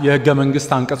አራት የህገ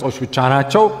መንግስት አንቀጾች ብቻ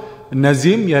ናቸው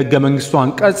እነዚህም የህገ መንግስቱ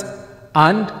አንቀጽ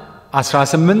 1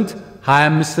 18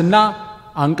 25 እና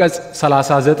አንቀጽ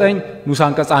 39 ንዑስ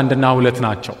አንቀጽ 1 እና 2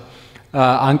 ናቸው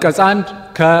አንቀጽ 1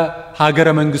 ከሀገረ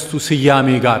መንግስቱ ስያሜ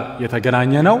ጋር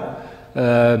የተገናኘ ነው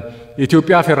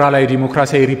ኢትዮጵያ ፌደራላዊ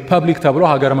ዲሞክራሲያዊ ሪፐብሊክ ተብሎ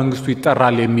ሀገረ መንግስቱ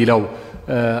ይጠራል የሚለው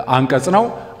አንቀጽ ነው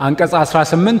አንቀጽ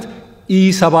 18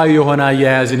 ኢሰባዊ የሆነ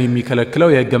አያያዝን የሚከለክለው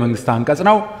የህገ መንግስት አንቀጽ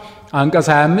ነው አንቀጽ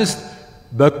 25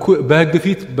 በህግ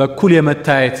ፊት በኩል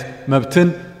የመታየት መብትን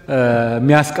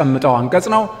የሚያስቀምጠው አንቀጽ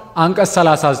ነው አንቀጽ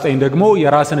 39 ደግሞ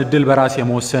የራስን እድል በራስ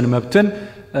የመወሰን መብትን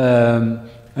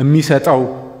የሚሰጠው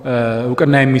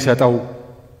እውቅና የሚሰጠው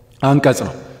አንቀጽ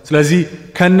ነው ስለዚህ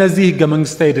ከነዚህ ህገ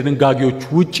መንግስታዊ ድንጋጌዎች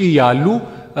ውጪ ያሉ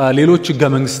ሌሎች ህገ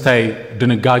መንግስታዊ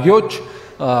ድንጋጌዎች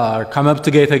ከመብት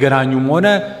ጋር የተገናኙም ሆነ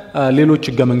ሌሎች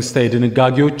ህገ መንግስታዊ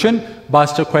ድንጋጌዎችን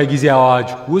በአስቸኳይ ጊዜ አዋጅ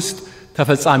ውስጥ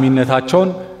ተፈጻሚነታቸውን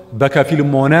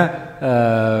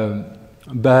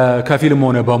በከፊልም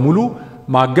ሆነ በሙሉ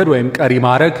ማገድ ወይም ቀሪ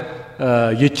ማድረግ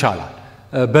ይቻላል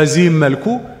በዚህም መልኩ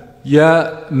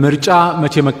የምርጫ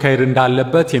መቼ መካሄድ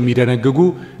እንዳለበት የሚደነግጉ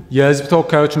የህዝብ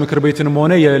ተወካዮች ምክር ቤትንም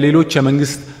ሆነ የሌሎች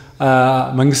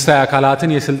መንግስታዊ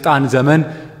አካላትን የስልጣን ዘመን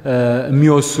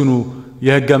የሚወስኑ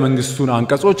የህገ መንግስቱን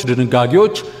አንቀጾች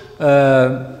ድንጋጌዎች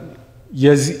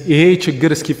ይሄ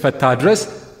ችግር እስኪፈታ ድረስ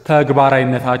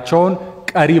ተግባራዊነታቸውን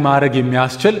ቀሪ ማድረግ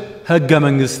የሚያስችል ህገ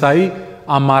መንግስታዊ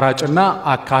አማራጭና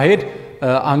አካሄድ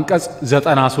አንቀጽ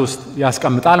 93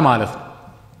 ያስቀምጣል ማለት ነው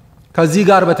ከዚህ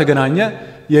ጋር በተገናኘ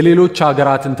የሌሎች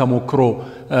ሀገራትን ተሞክሮ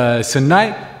ስናይ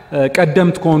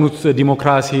ቀደምት ከሆኑት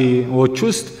ዲሞክራሲዎች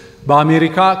ውስጥ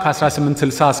በአሜሪካ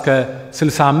ከ1860 እስከ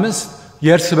 65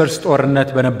 የእርስ በርስ ጦርነት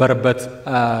በነበረበት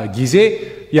ጊዜ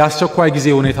የአስቸኳይ ጊዜ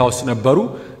ሁኔታ ውስጥ ነበሩ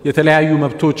የተለያዩ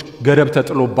መብቶች ገደብ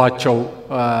ተጥሎባቸው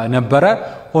ነበረ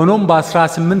ሆኖም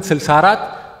በ1864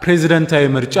 ፕሬዝዳንታዊ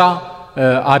ምርጫ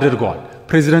አድርገዋል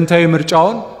ፕሬዝዳንታዊ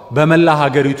ምርጫውን በመላ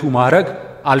ሀገሪቱ ማድረግ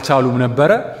አልቻሉም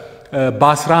ነበረ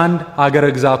በ11 ሀገረ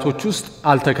ግዛቶች ውስጥ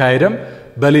አልተካሄደም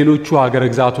በሌሎቹ ሀገረ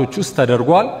ግዛቶች ውስጥ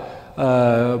ተደርጓል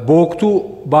በወቅቱ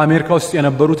በአሜሪካ ውስጥ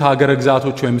የነበሩት ሀገረ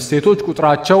ግዛቶች ወይም ስቴቶች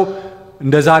ቁጥራቸው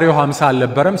እንደዛሬው 50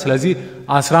 አልነበረም ስለዚህ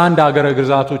 11 ሀገረ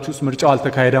ግዛቶች ውስጥ ምርጫው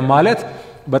አልተካሄደም ማለት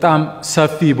በጣም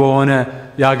ሰፊ በሆነ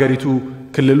የሀገሪቱ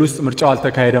ክልል ውስጥ ምርጫው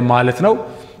አልተካሄደም ማለት ነው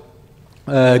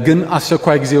ግን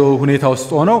አስቸኳይ ጊዜ ሁኔታ ውስጥ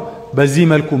ሆነው በዚህ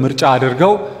መልኩ ምርጫ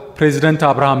አድርገው ፕሬዝዳንት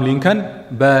አብርሃም ሊንከን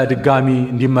በድጋሚ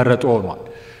እንዲመረጡ ሆኗል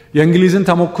የእንግሊዝን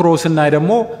ተሞክሮ ስናይ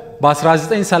ደግሞ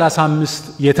በ1935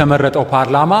 የተመረጠው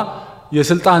ፓርላማ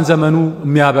የስልጣን ዘመኑ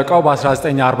የሚያበቃው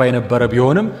በ1940 የነበረ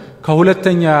ቢሆንም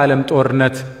ከሁለተኛው የዓለም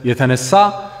ጦርነት የተነሳ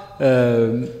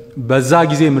በዛ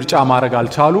ጊዜ ምርጫ ማድረግ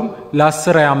አልቻሉም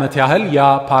ለ10 ዓመት ያህል ያ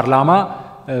ፓርላማ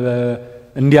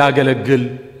እንዲያገለግል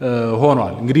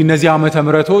ሆኗል እንግዲህ እነዚህ ዓመተ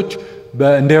ምህረቶች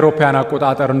እንደ አውሮፓውያን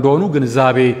አቆጣጠር እንደሆኑ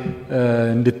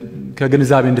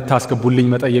ከግንዛቤ እንድታስገቡልኝ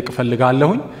መጠየቅ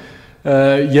ፈልጋለሁ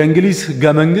የእንግሊዝ ህገ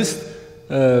መንግስት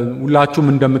ሁላችሁም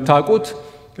እንደምታውቁት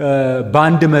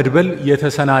በአንድ መድበል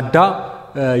የተሰናዳ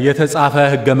የተጻፈ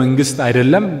ህገ መንግስት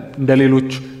አይደለም እንደ ሌሎች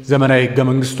ዘመናዊ ህገ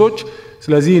መንግስቶች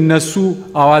ስለዚህ እነሱ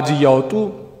አዋጅ ያወጡ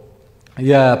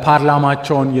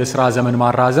የፓርላማቸውን የሥራ ዘመን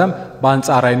ማራዘም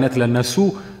በአንጻራዊነት ለነሱ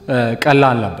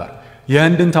ቀላል ነበር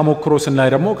የህንድን ተሞክሮ ስናይ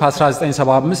ደግሞ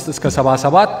ከ1975 እስከ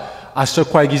 77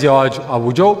 አስቸኳይ ጊዜ አዋጅ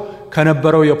አውጀው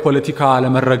ከነበረው የፖለቲካ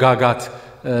አለመረጋጋት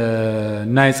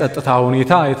እና የጸጥታ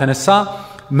ሁኔታ የተነሳ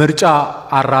ምርጫ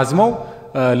አራዝመው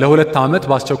ለሁለት ዓመት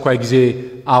በአስቸኳይ ጊዜ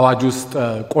አዋጅ ውስጥ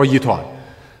ቆይተዋል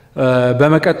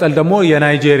በመቀጠል ደግሞ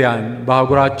የናይጄሪያን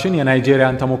በአህጉራችን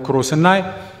የናይጄሪያን ተሞክሮ ስናይ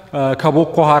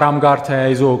ከቦኮ ሃራም ጋር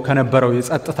ተያይዞ ከነበረው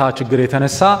የጸጥታ ችግር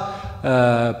የተነሳ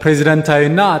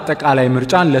ፕሬዝዳንታዊና አጠቃላይ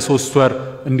ምርጫን ለ3 ወር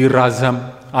እንዲራዘም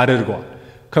አድርገዋል።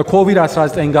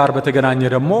 ከኮቪድ19 ጋር በተገናኘ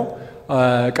ደግሞ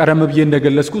ቀደም ብዬ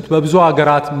እንደገለጽኩት በብዙ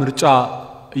ሀገራት ምርጫ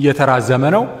እየተራዘመ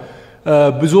ነው።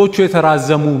 ብዙዎቹ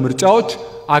የተራዘሙ ምርጫዎች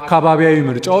አካባቢያዊ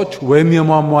ምርጫዎች ወይም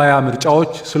የማሟያ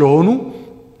ምርጫዎች ስለሆኑ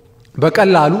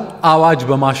በቀላሉ አዋጅ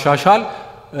በማሻሻል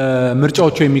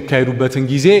ምርጫዎቹ የሚካሄዱበትን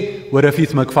ጊዜ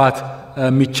ወደፊት መግፋት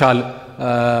የሚቻል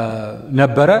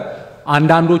ነበረ።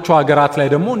 አንዳንዶቹ ሀገራት ላይ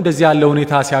ደግሞ እንደዚህ ያለ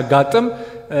ሁኔታ ሲያጋጥም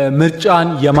ምርጫን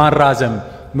የማራዘም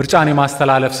ምርጫን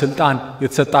የማስተላለፍ ስልጣን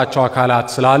የተሰጣቸው አካላት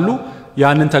ስላሉ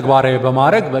ያንን ተግባራዊ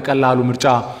በማድረግ በቀላሉ ምርጫ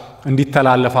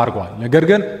እንዲተላለፍ አድርገዋል። ነገር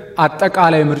ግን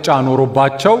አጠቃላይ ምርጫ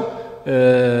ኖሮባቸው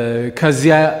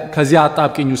ከዚያ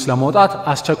አጣብቂኝ ውስጥ ለመውጣት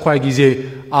አስቸኳይ ጊዜ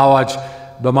አዋጅ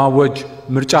በማወጅ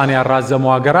ምርጫን ያራዘሙ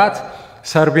ሀገራት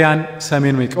ሰርቢያን፣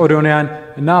 ሰሜን መቄዶንያን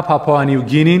እና ፓፑዋ ኒው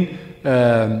ጊኒን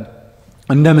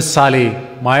እንደ ምሳሌ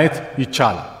ማየት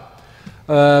ይቻላል።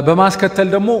 በማስከተል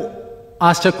ደግሞ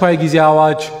አስቸኳይ ጊዜ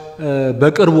አዋጅ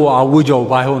በቅርቡ አውጀው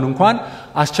ባይሆን እንኳን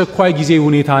አስቸኳይ ጊዜ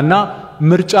ሁኔታና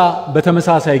ምርጫ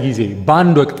በተመሳሳይ ጊዜ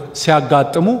በአንድ ወቅት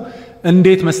ሲያጋጥሙ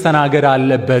እንዴት መስተናገድ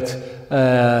አለበት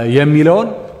የሚለውን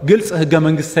ግልጽ ህገ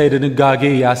መንግስታዊ ድንጋጌ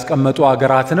ያስቀመጡ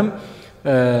ሀገራትንም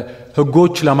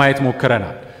ህጎች ለማየት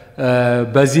ሞክረናል።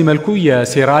 በዚህ መልኩ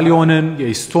የሴራሊዮንን፣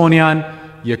 የኢስቶኒያን፣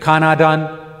 የካናዳን፣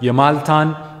 የማልታን፣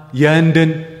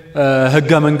 የህንድን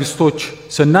ህገ መንግስቶች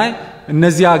ስናይ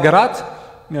እነዚህ ሀገራት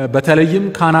በተለይም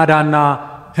ካናዳና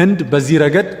ህንድ በዚህ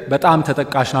ረገድ በጣም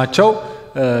ተጠቃሽ ናቸው።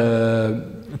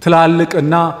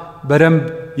 ትላልቅና በደንብ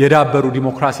የዳበሩ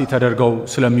ዲሞክራሲ ተደርገው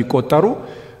ስለሚቆጠሩ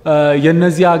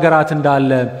የነዚህ ሀገራት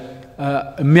እንዳለ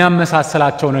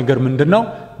የሚያመሳሰላቸው ነገር ምንድነው?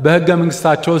 በህገ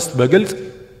መንግስታቸው ውስጥ በግልጽ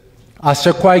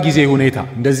አስቸኳይ ጊዜ ሁኔታ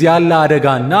እንደዚህ ያለ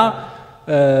አደጋና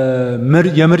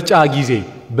የምርጫ ጊዜ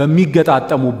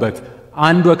በሚገጣጠሙበት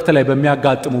አንድ ወቅት ላይ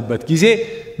በሚያጋጥሙበት ጊዜ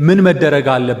ምን መደረግ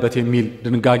አለበት የሚል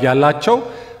ድንጋጌ ያላቸው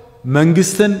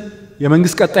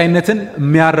የመንግስት ቀጣይነትን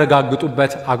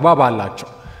የሚያረጋግጡበት አግባብ አላቸው።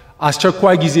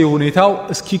 አስቸኳይ ጊዜ ሁኔታው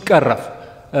እስኪቀረፍ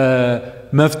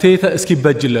መፍትሄ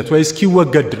እስኪበጅለት ወይ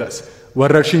እስኪወገድ ድረስ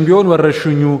ወረርሽኝ ቢሆን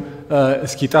ወረርሽኙ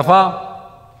እስኪጠፋ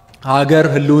ሀገር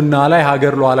ህልውና ላይ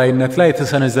ሀገር ሉዓላዊነት ላይ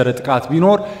የተሰነዘረ ጥቃት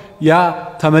ቢኖር ያ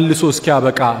ተመልሶ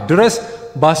እስኪያበቃ ድረስ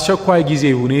በአስቸኳይ ጊዜ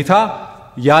ሁኔታ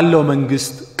ያለው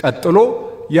መንግስት ቀጥሎ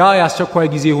ያ የአስቸኳይ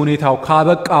ጊዜ ሁኔታው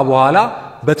ካበቃ በኋላ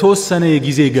በተወሰነ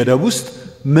የጊዜ ገደብ ውስጥ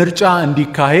ምርጫ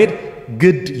እንዲካሄድ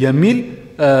ግድ የሚል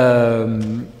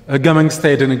ህገ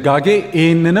መንግስታዊ ድንጋጌ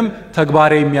ይህንንም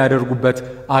ተግባራዊ የሚያደርጉበት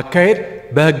አካሄድ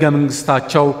በህገ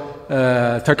መንግስታቸው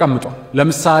ተቀምጧል።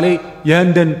 ለምሳሌ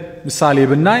የህንድን ምሳሌ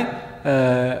ብናይ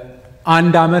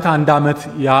አንድ አመት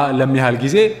ለሚያህል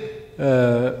ጊዜ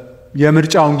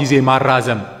የምርጫውን ጊዜ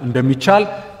ማራዘም እንደሚቻል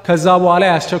ከዛ በኋላ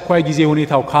የአስቸኳይ ጊዜ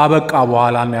ሁኔታው ካበቃ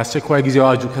በኋላ እና የአስቸኳይ ጊዜ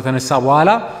አዋጁ ከተነሳ በኋላ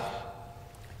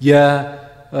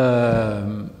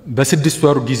በ6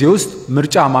 ወር ጊዜ ውስጥ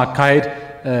ምርጫ ማካሄድ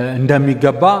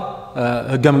እንደሚገባ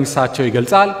ህገ መንግስታቸው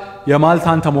ይገልጻል።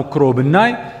 የማልታን ተሞክሮ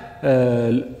ብናይ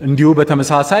እንዲሁ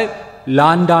በተመሳሳይ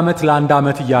ለአንድ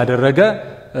አመት እያደረገ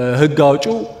ህግ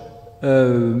አውጪው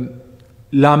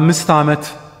ለ5 አመት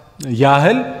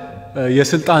ያህል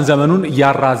የስልጣን ዘመኑን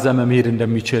እያራዘመ መሄድ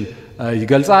እንደሚችል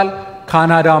ይገልጻል።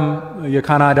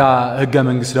 የካናዳ ህገ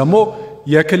መንግስት ደግሞ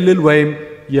የክልል ወይም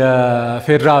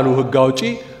የፌደራሉ ህግ አውጪ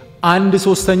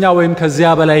 1/3 ወይም ከዚያ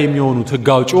በላይ የሚሆኑት ህግ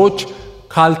አውጪዎች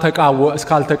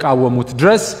እስካልተቃወሙት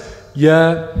ድረስ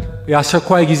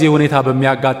የአስቸኳይ ጊዜ ሁኔታ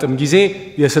በሚያጋጥም ጊዜ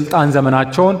የስልጣን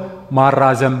ዘመናቸውን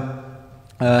ማራዘም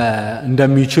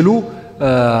እንደሚችሉ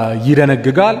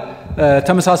ይደነግጋል።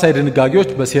 ተመሳሳይ ድንጋጌዎች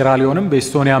በሴራሊዮንም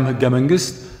በኢስቶኒያም ህገ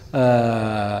መንግስት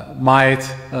ማየት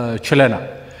ችለናል።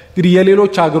 እንግዲህ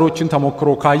የሌሎች ሀገሮችን ተሞክሮ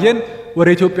ካየን ወደ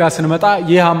ኢትዮጵያ ስንመጣ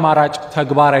ይህ አማራጭ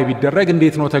ተግባራዊ ቢደረግ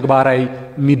እንዴት ነው ተግባራዊ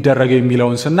የሚደረገው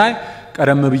የሚለውን ስናይ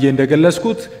ቀደም ብዬ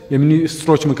እንደገለጽኩት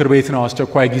የሚኒስትሮች ምክር ቤት ነው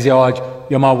አስቸኳይ ጊዜ አዋጅ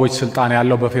የማወጅ ስልጣን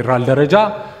ያለው በፌደራል ደረጃ።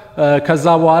 ከዛ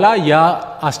በኋላ ያ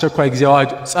አስቸኳይ ጊዜ አዋጅ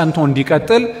ጸንቶ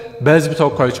እንዲቀጥል በህዝብ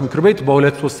ተወካዮች ምክር ቤት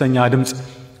በ2/3 ድምጽ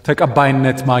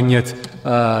ተቀባይነት ማግኘት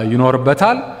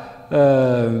ይኖርበታል።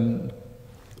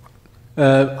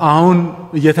 አሁን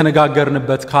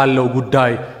እየተነጋገርንበት ካለው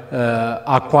ጉዳይ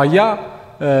አኳያ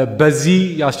በዚህ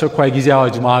የአስቸኳይ ጊዜ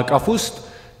አዋጅ ማዕቀፍ ውስጥ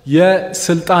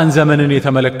የስልጣን ዘመንን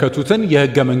የተመለከቱትን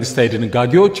የህገ መንግስታዊ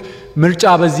ድንጋጌዎች ምርጫ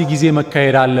በዚህ ጊዜ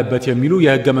መካሄድ አለበት የሚሉ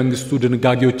የህገ መንግስቱ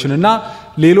ድንጋጌዎችንና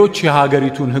ሌሎች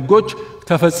የሀገሪቱን ህጎች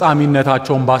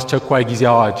ተፈጻሚነታቸውን በአስቸኳይ ጊዜ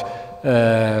አዋጅ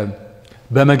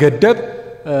በመገደብ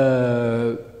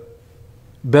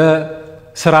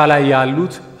በስራ ላይ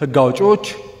ያሉት ህግ አውጪዎች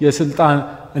የስልጣን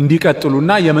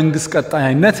እንዲቀጥሉና የመንግስት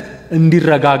ቀጣይነት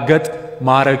እንዲረጋገጥ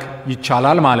ማድረግ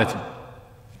ይቻላል ማለት ነው።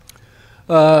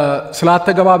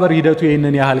 ስላተገባበር ሂደቱ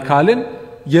ይህንን ያህል ካልን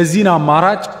የዚህን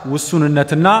አማራጭ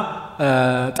ውሱንነትና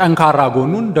ጠንካራ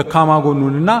ጎኑን ደካማ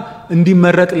ጎኑንና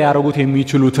እንዲመረጥ ሊያደርጉት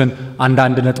የሚችሉትን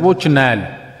አንዳንድ ነጥቦች እናያለን።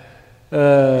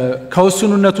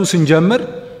 ከውሱንነቱ ስንጀምር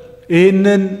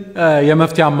ይህንን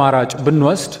የመፍትሄ አማራጭ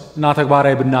ብንወስድ እና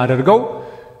ተግባራዊ ብናደርገው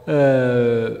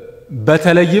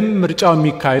በተለይም ምርጫው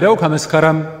የሚካሄደው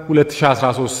ከመስከረም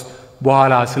 2013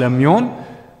 በኋላ ስለሚሆን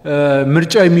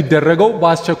ምርጫው የሚደረገው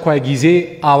በአስቸኳይ ጊዜ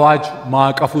አዋጅ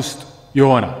ማዕቀፍ ውስጥ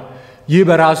ይሆናል። ይህ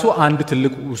በራሱ አንድ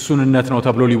ትልቅ ውሱንነት ነው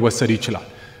ተብሎ ሊወሰድ ይችላል።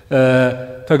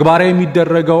 ተግባራዊ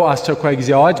የሚደረገው አስቸኳይ ጊዜ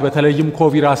አዋጅ በተለይም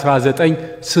ኮቪድ19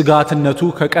 ስጋትነቱ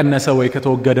ከቀነሰ ወይ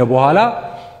ከተወገደ በኋላ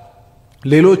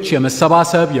ሌሎች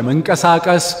የመሰባሰብ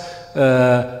የመንቀሳቀስ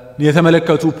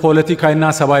የተመለከቱ ፖለቲካዊና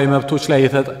ሰብአዊ መብቶች ላይ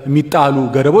የሚጣሉ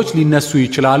ገደቦች ሊነሱ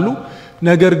ይችላሉ።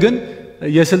 ነገር ግን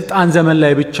የስልጣን ዘመን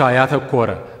ላይ ብቻ ያተኮረ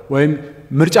ወይም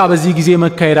ምርጫ በዚህ ጊዜ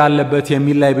መካሄድ አለበት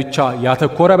የሚል ላይ ብቻ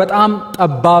ያተኮረ በጣም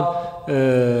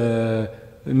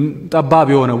ጠባብ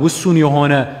የሆነ ውሱን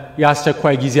የሆነ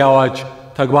የአስቸኳይ ጊዜ አዋጅ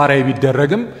ተግባራዊ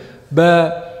ቢደረግም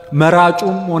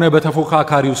በመራጩም ሆነ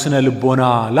በተፎካካሪው ስነ ልቦና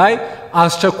ላይ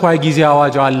አስቸኳይ ጊዜ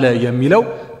አዋጅ አለ የሚለው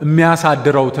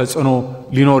የሚያሳድረው ተጽዕኖ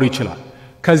ሊኖር ይችላል።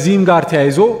 ከዚህም ጋር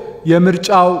ተያይዞ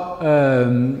የምርጫው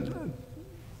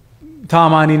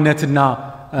ታማኒነትና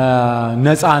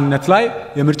ነፃነት ላይ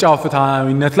የምርጫው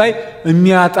ፍትሃዊነት ላይ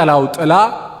የሚያጠላው ጥላ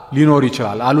ሊኖር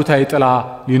ይችላል፣ አሉታዊ ጥላ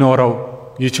ሊኖረው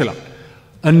ይችላል።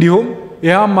 እንዲሁም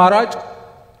ይህ አማራጭ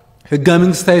ህገ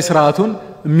መንግስታዊ ስርዓቱን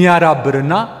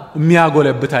የሚያዳብርና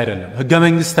የሚያጎለብት አይደለም። ህገ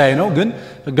መንግስታዊ ነው፣ ግን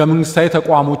ህገ መንግስታዊ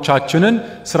ተቋሞቻችንን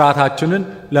ስርዓታችንን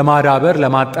ለማዳበር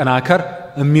ለማጠናከር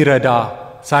የሚረዳ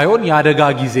ሳይሆን የአደጋ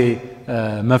ጊዜ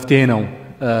መፍትሄ ነው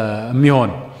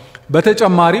የሚሆነው።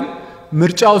 በተጨማሪም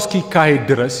ምርጫው እስኪካሄድ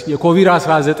ድረስ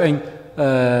የኮቪድ19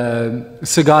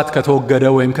 ስጋት ከተወገደ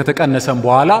ወይም ከተቀነሰም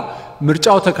በኋላ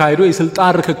ምርጫው ተካሂዶ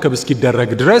የስልጣን ርክክብ እስኪደረግ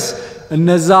ድረስ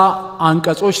እነዛ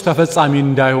አንቀጾች ተፈጻሚ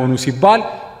እንዳይሆኑ ሲባል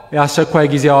የአስቸኳይ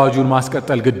ጊዜ አዋጁን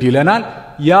ማስቀጠል ግድ ይለናል።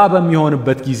 ያ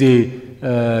በሚሆንበት ጊዜ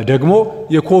ደግሞ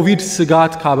የኮቪድ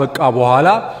ስጋት ካበቃ በኋላ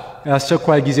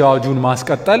የአስቸኳይ ጊዜ አዋጁን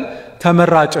ማስቀጠል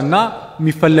ተመራጭና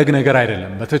የሚፈለግ ነገር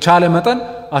አይደለም። በተቻለ መጠን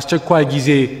አስቸኳይ ጊዜ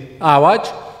አዋጅ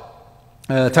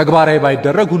ተግባራዊ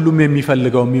ባይደረግ ሁሉም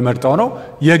የሚፈልገው የሚመርጠው ነው።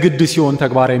 የግድ ሲሆን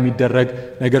ተግባራዊ የሚደረግ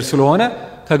ነገር ስለሆነ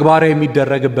ተግባራዊ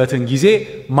የሚደረግበትን ጊዜ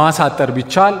ማሳጠር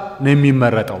ቢቻል ነው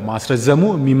የሚመረጠው። ማስረዘሙ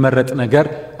የሚመረጥ ነገር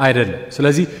አይደለም።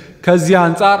 ስለዚህ ከዚህ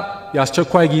አንፃር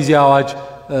የአስቸኳይ ጊዜ አዋጅ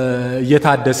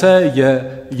እየታደሰ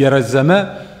እየረዘመ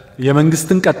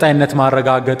የመንግስትን ቀጣይነት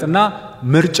ማረጋገጥና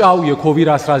ምርጫው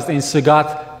የኮቪድ19 ስጋት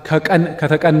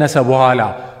ከተቀነሰ በኋላ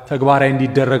ተግባራዊ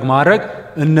እንዲደረግ ማድረግ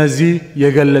እነዚህ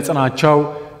የገለጽናቸው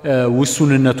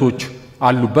ውሱንነቶች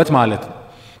አሉበት ማለት ነው።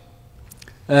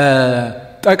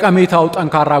 ጠቀሜታው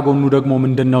ጠንካራ ጎኑ ደግሞ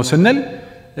ምንድነው ስንል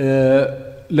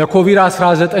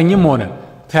ለኮቪድ19ም ሆነ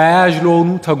ተያያዥ ለሆኑ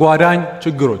ተጓዳኝ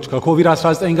ችግሮች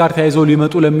ከኮቪድ19 ጋር ተያይዘው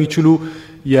ሊመጡ ለሚችሉ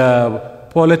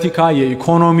የፖለቲካ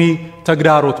የኢኮኖሚ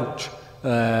ተግዳሮቶች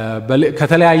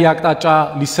ከተለያየ አቅጣጫ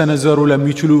ሊሰነዘሩ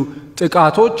ለሚችሉ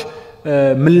ጥቃቶች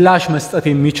ምላሽ መስጠት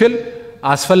የሚችል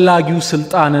አስፈላጊው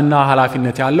ስልጣንና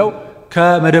ኃላፊነት ያለው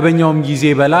ከመደበኛውም ጊዜ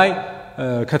በላይ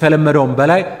ከተለመደውም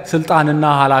በላይ ስልጣንና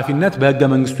ኃላፊነት በህገ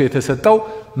መንግስቱ የተሰጠው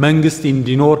መንግስት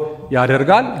እንዲኖር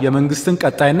ያደርጋል። የመንግስትን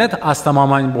ቀጣይነት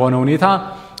አስተማማኝ በሆነ ሁኔታ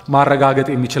ማረጋገጥ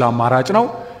የሚችል አማራጭ ነው።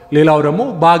 ሌላው ደግሞ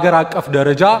በአገር አቀፍ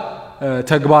ደረጃ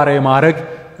ተግባራዊ ማድረግ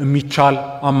የሚቻል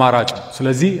አማራጭ ነው።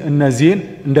 ስለዚህ እነዚህን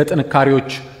እንደ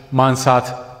ጥንካሬዎች ማንሳት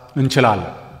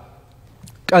እንችላለን።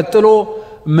 ቀጥሎ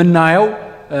የምናየው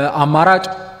አማራጭ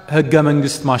ህገ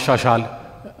መንግስት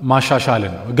ማሻሻል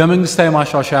ነው። ህገ መንግስታዊ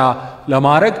ማሻሻያ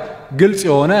ለማድረግ ግልጽ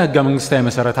የሆነ ህገ መንግስታዊ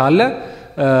መሰረት አለ።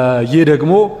 ይህ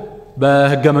ደግሞ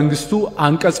በህገ መንግስቱ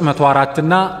አንቀጽ 104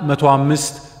 እና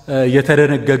 105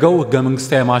 የተደነገገው ህገ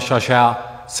መንግስታዊ ማሻሻያ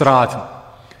ስርዓት ነው።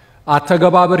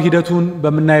 አተገባበር ሂደቱን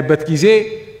በምናይበት ጊዜ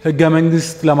ህገ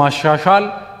መንግስት ለማሻሻል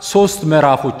 3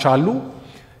 ምዕራፎች አሉ።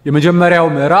 የመጀመሪያው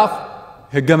ምዕራፍ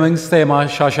ህገ መንግስታዊ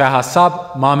ማሻሻያ ሐሳብ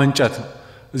ማመንጨት ነው።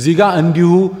 እዚህ ጋር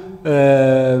እንዲሁ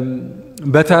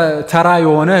በተራ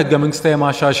የሆነ ህገ መንግስታዊ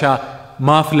ማሻሻያ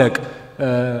ማፍለቅ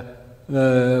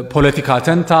ፖለቲካ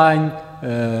ተንታኝ፣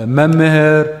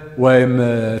 መምህር ወይም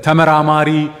ተመራማሪ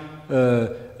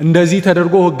እንደዚህ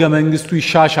ተደርጎ ህገ መንግስቱ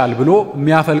ይሻሻል ብሎ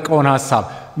የሚያፈልቀውን ሐሳብ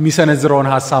የሚሰነዝረውን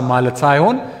ሐሳብ ማለት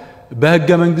ሳይሆን በህገ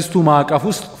መንግስቱ ማዕቀፍ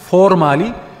ውስጥ ፎርማሊ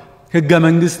ህገ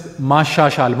መንግስት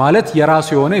ማሻሻል ማለት የራሱ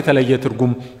የሆነ የተለየ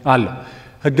ትርጉም አለው።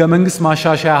 ህገ መንግስት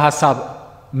ማሻሻያ ሐሳብ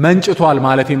መንጭቷል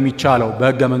ማለት የሚቻለው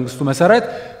በሕገ መንግስቱ መሰረት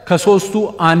ከሶስቱ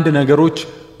አንድ ነገሮች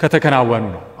ከተከናወኑ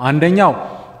ነው። አንደኛው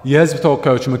የህዝብ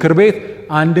ተወካዮች ምክር ቤት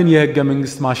አንድን የሕገ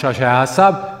መንግስት ማሻሻያ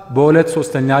ሐሳብ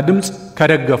በ2/3 ድምጽ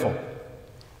ከደገፈው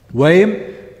ወይም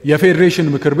የፌዴሬሽን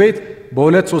ምክር ቤት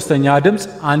በ2/3 ድምጽ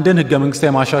አንድን ሕገ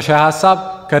መንግስታዊ ማሻሻያ ሐሳብ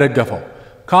ከደገፈው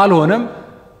ካልሆነም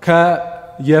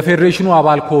የፌዴሬሽኑ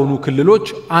አባል ከሆኑ ክልሎች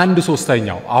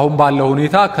 1/3 አሁን ባለው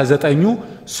ሁኔታ ከ9ኙ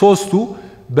 3ቱ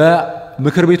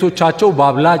በምክር ቤቶቻቸው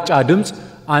በአብላጫ ድምጽ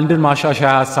አንድን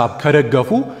ማሻሻያ ሐሳብ ከደገፉ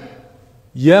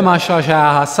የማሻሻያ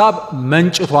ሐሳብ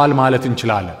መንጭቷል ማለት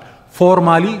እንችላለን።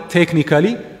 ፎርማሊ ቴክኒካሊ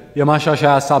የማሻሻያ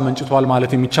ሐሳብ መንጭቷል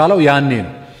ማለት የሚቻለው ያኔ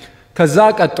ነው። ከዛ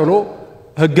ቀጥሎ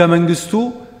ሕገ መንግስቱ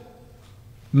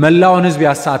መላውን ህዝብ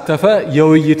ያሳተፈ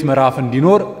የውይይት ምዕራፍ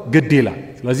እንዲኖር ግድ ይላል።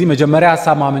 ስለዚህ መጀመሪያ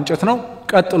ሐሳብ ማመንጨት ነው።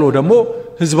 ቀጥሎ ደግሞ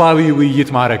ህዝባዊ ውይይት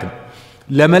ማድረግ ነው።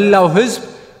 ለመላው ህዝብ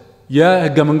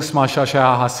የሕገ መንግስት ማሻሻያ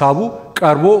ሐሳቡ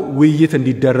ቀርቦ ውይይት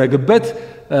እንዲደረግበት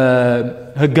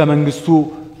ሕገ መንግስቱ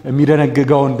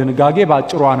የሚደነግገውን ድንጋጌ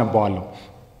ባጭሩ አነባዋለሁ።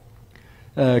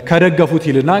 ከደገፉት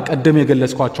ይልና ቀደም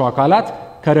የገለጽኳቸው አካላት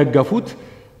ከደገፉት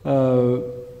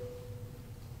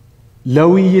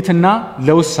ለውይይትና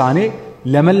ለውሳኔ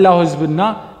ለመላው ህዝብና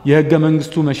የሕገ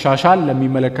መንግስቱ መሻሻል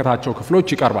ለሚመለከታቸው ክፍሎች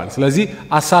ይቀርባል። ስለዚህ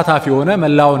አሳታፊ የሆነ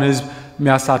መላውን ህዝብ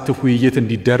የሚያሳትፍ ውይይት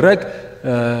እንዲደረግ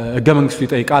ሕገ መንግስቱ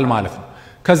ይጠይቃል ማለት ነው።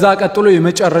 ከዛ ቀጥሎ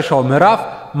የመጨረሻው ምዕራፍ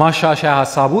ማሻሻያ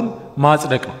ሐሳቡን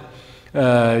ማጽደቅ ነው።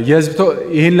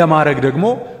 ይህን ለማድረግ ደግሞ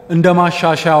እንደ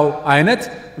ማሻሻያው አይነት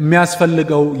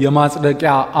የሚያስፈልገው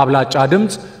የማጽደቂያ አብላጫ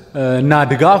ድምጽ እና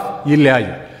ድጋፍ ይለያያል።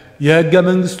 የሕገ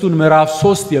መንግስቱን ምዕራፍ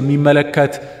 3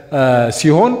 የሚመለከት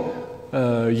ሲሆን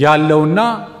ያለውና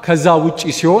ከዛ ውጪ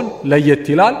ሲሆን ለየት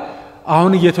ይላል።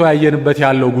 አሁን እየተወያየንበት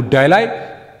ያለው ጉዳይ ላይ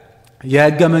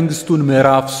የሕገ መንግስቱን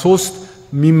ምዕራፍ 3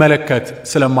 የሚመለከት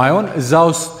ስለማይሆን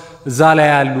እዛ ላይ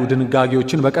ያሉ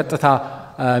ድንጋጌዎችን በቀጥታ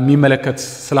የሚመለከት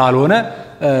ስላልሆነ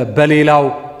በሌላው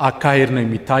አካሄድ ነው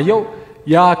የሚታየው።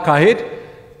 ያ አካሄድ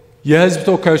የህዝብ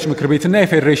ተወካዮች ምክር ቤትና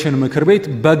የፌዴሬሽን ምክር ቤት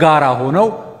በጋራ ሆነው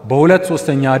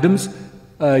በ2/3 ድምጽ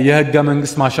የሕገ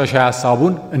መንግስት ማሻሻያ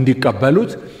ሐሳቡን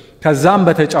እንዲቀበሉት ከዛም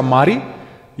በተጨማሪ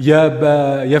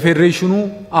የፌዴሬሽኑ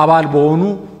አባል በሆኑ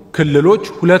ክልሎች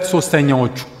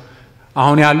 2/3ዎቹ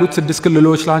አሁን ያሉት 6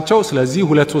 ክልሎች ናቸው። ስለዚህ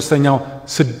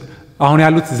 2/3 አሁን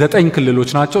ያሉት 9 ክልሎች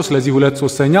ናቸው። ስለዚህ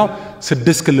 2/3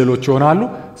 6 ክልሎች ይሆናሉ።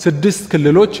 6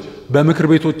 ክልሎች በምክር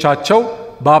ቤቶቻቸው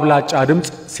በአብላጫ ድምጽ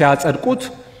ሲያጸድቁት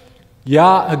ያ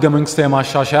ሕገ መንግስታዊ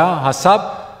ማሻሻያ ሐሳብ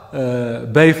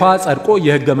በይፋ ጸድቆ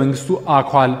የሕገ መንግስቱ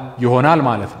አካል ይሆናል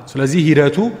ማለት ነው። ስለዚህ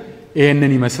ሂደቱ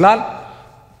ይሄንን ይመስላል።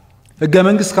 ሕገ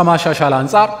መንግስት ከማሻሻል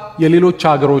አንፃር የሌሎች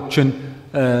ሀገሮችን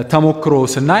ተሞክሮ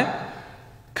ስናይ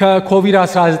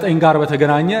ከኮቪድ19 ጋር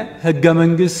በተገናኘ ሕገ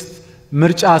መንግስት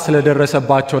ምርጫ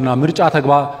ስለደረሰባቸውና ምርጫ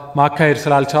ማካሄድ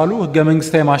ስላልቻሉ ሕገ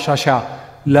መንግስታዊ ማሻሻያ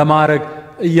ለማድረግ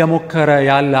እየሞከረ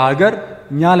ያለ ሀገር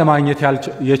እኛ ለማግኘት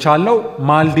የቻልነው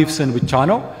ማልዲቭስን ብቻ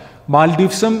ነው።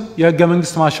 ማልዲቭስም የሕገ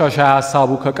መንግስት ማሻሻያ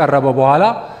ሐሳቡ ከቀረበ በኋላ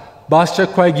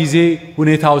በአስቸኳይ ጊዜ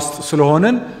ሁኔታ ውስጥ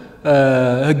ስለሆንን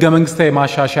ሕገ መንግስታዊ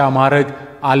ማሻሻያ ማድረግ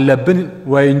አለብን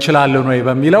ወይ እንችላለን ወይ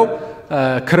በሚለው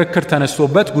ክርክር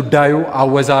ተነስቶበት ጉዳዩ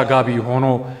አወዛጋቢ ሆኖ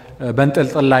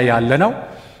በእንጥልጥል ላይ ያለ ነው።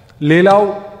 ሌላው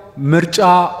ምርጫ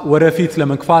ወደፊት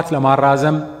ለመግፋት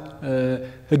ለማራዘም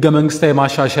ሕገ መንግስታዊ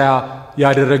ማሻሻያ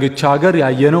ያደረገች ሀገር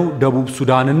ያየነው ደቡብ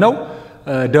ሱዳንን ነው።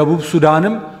 ደቡብ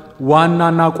ሱዳንም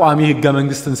ዋናና ቋሚ ሕገ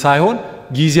መንግስትን ሳይሆን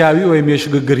ጊዜያዊ ወይም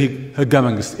የሽግግር ሕገ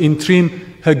መንግስት ኢንትሪም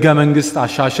ሕገ መንግስት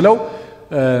አሻሽለው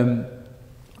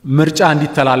ምርጫ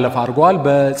እንዲተላለፍ አድርገዋል።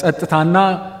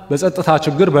 በጸጥታ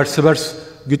ችግር በእርስ በርስ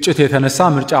ግጭት የተነሳ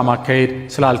ምርጫ ማካሄድ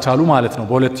ስላልቻሉ ማለት ነው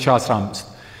በ2015።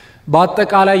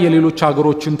 በአጠቃላይ የሌሎች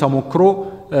ሀገሮችን ተሞክሮ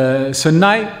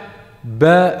ስናይ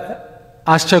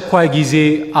በአስቸኳይ ጊዜ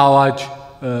አዋጅ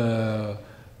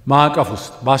ማዕቀፍ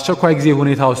ውስጥ በአስቸኳይ ጊዜ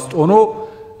ሁኔታ ውስጥ ሆኖ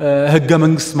ሕገ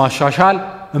መንግስት ማሻሻል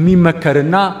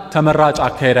የሚመከርና ተመራጭ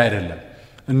አካሄድ አይደለም።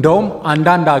 እንደውም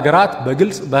አንዳንድ ሀገራት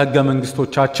በግልጽ በሕገ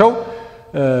መንግስቶቻቸው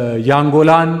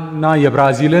የአንጎላንና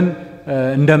የብራዚልን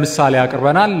እንደ ምሳሌ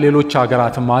ያቀርበናል። ሌሎች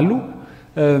ሀገራትም አሉ።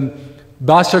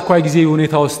 በአስቸኳይ ጊዜ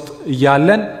ሁኔታ ውስጥ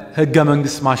እያለን ሕገ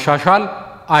መንግስት ማሻሻል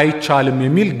አይቻልም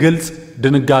የሚል ግልጽ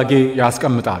ድንጋጌ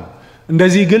ያስቀምጣሉ።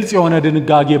 እንደዚህ ግልጽ የሆነ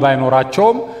ድንጋጌ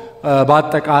ባይኖራቸውም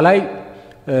በአጠቃላይ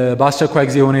በአስቸኳይ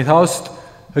ጊዜ ሁኔታ ውስጥ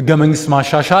ሕገ መንግስት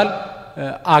ማሻሻል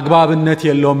አግባብነት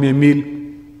የለውም የሚል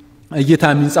እይታ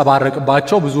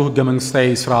የሚንጸባረቅባቸው ብዙ ሕገ መንግስታዊ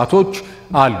ስርዓቶች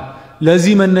አሉ።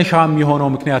 ለዚህ መነሻ የሚሆነው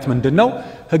ምክንያት ምንድነው?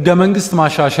 ሕገ መንግስት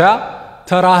ማሻሻያ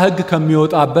ተራ ሕግ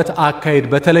ከሚወጣበት አካሄድ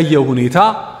በተለየ ሁኔታ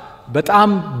በጣም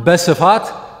በስፋት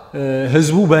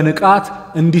ህዝቡ በንቃት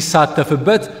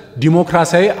እንዲሳተፍበት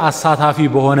ዲሞክራሲያዊ አሳታፊ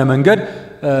በሆነ መንገድ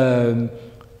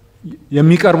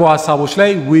የሚቀርቡ ሐሳቦች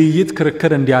ላይ ውይይት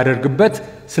ክርክር እንዲያደርግበት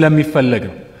ስለሚፈልግ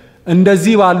ነው።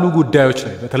 እንደዚህ ባሉ ጉዳዮች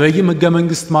ላይ በተለይም ህገ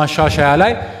መንግስት ማሻሻያ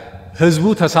ላይ ህዝቡ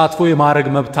ተሳትፎ የማድረግ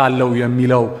መብት አለው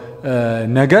የሚለው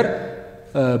ነገር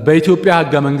በኢትዮጵያ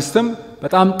ህገ መንግስትም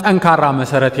በጣም ጠንካራ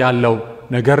መሰረት ያለው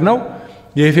ነገር ነው።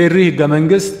 የኢፌዴሪ ህገ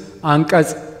መንግስት አንቀጽ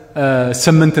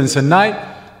 8ን ስናይ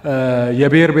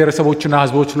የብሔር ብሔረሰቦችና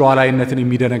ህዝቦች ሉዓላዊነትን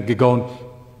የሚደነግገውን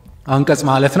አንቀጽ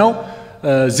ማለት ነው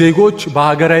ዜጎች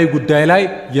በሀገራዊ ጉዳይ ላይ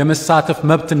የመሳተፍ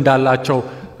መብት እንዳላቸው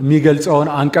የሚገልጸውን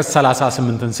አንቀጽ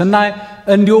 38ን ስናይ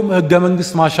እንዲሁም ህገ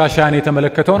መንግስት ማሻሻያን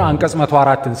የተመለከተውን አንቀጽ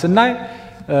 104ን ስናይ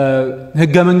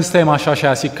ህገ መንግስታዊ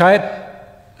ማሻሻያ ሲካሄድ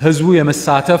ህዝቡ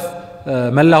የመሳተፍ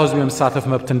መላው ህዝቡ የመሳተፍ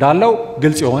መብት እንዳለው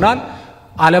ግልጽ ይሆናል።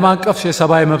 ዓለም አቀፍ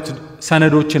የሰብአዊ መብት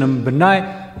ሰነዶችንም ብናይ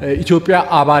ኢትዮጵያ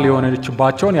አባል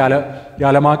የሆነችባቸውን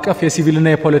የዓለም አቀፍ የሲቪልና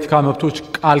የፖለቲካ መብቶች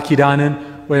ቃል ኪዳንን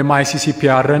ወይም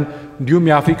ICCPRን እንዲሁም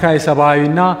የአፍሪካ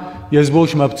የሰብአዊና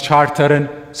የህዝቦች መብት ቻርተርን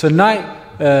ስናይ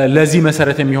ለዚህ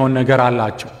መሰረት የሚሆን ነገር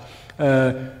አላቸው።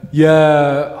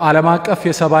 የዓለም አቀፍ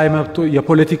የሰብአዊ መብት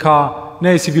የፖለቲካና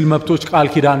የሲቪል መብቶች ቃል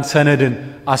ኪዳን ሰነድን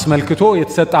አስመልክቶ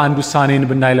የተሰጠ አንድ ውሳኔን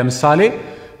ብናይ ለምሳሌ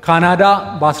ካናዳ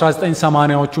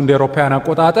በ1980ዎቹ እንደ አውሮፓውያን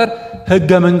አቆጣጠር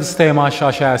ህገ መንግስታዊ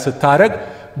ማሻሻያ ስታረግ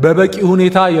በበቂ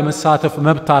ሁኔታ የመሳተፍ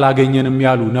መብት አላገኘንም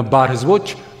ያሉ ነባር ህዝቦች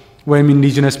ወይም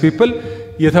ኢንዲጂነስ ፒፕል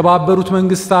የተባበሩት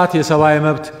መንግስታት የሰብአዊ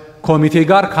መብት ኮሚቴ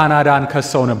ጋር ካናዳን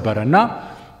ከሰው ነበርና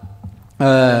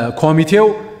ኮሚቴው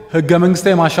ህገ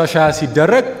መንግስታዊ ማሻሻያ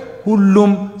ሲደረግ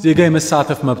ሁሉም ዜጋ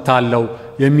የመሳተፍ መብት አለው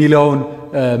የሚለውን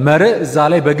መርህ እዛ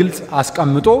ላይ በግልጽ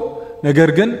አስቀምጦ ነገር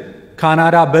ግን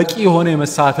ካናዳ በቂ የሆነ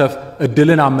የመሳተፍ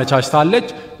እድልን አመቻችታለች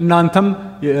እናንተም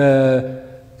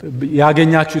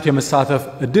ያገኛችሁት የመሳተፍ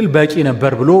እድል በቂ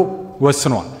ነበር ብሎ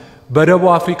ወስኗል። በደቡብ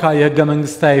አፍሪካ የህገ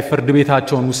መንግስታዊ ፍርድ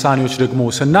ቤታቸውን ውሳኔዎች ደግሞ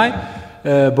ስናይ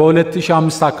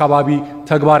በ2005 አካባቢ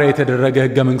ተግባራዊ የተደረገ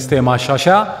ህገ መንግስታዊ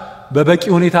ማሻሻያ በበቂ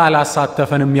ሁኔታ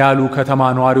አላሳተፈንም ያሉ ከተማ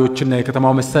ነዋሪዎችና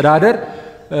የከተማው መስተዳደር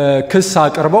ክስ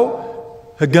አቅርበው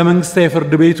ህገ መንግስታዊ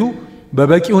ፍርድ ቤቱ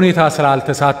በበቂ ሁኔታ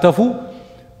ስላልተሳተፉ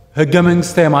ህገ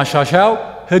መንግስታዊ ማሻሻያው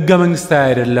ህገ መንግስታዊ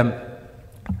አይደለም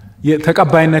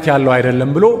ተቀባይነት ያለው አይደለም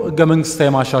ብሎ ህገ መንግስታዊ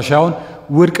ማሻሻያውን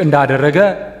ውድቅ እንዳደረገ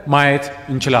ማየት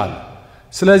እንችላለን።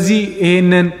 ስለዚህ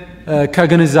ይሄንን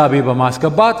ከግንዛቤ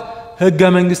በማስገባት ህገ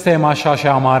መንግስታዊ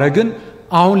ማሻሻያ ማድረግን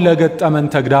አሁን ለገጠመን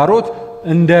ተግዳሮት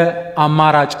እንደ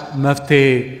አማራጭ መፍትሄ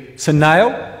ስናየው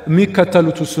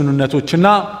የሚከተሉት ውሱንነቶችና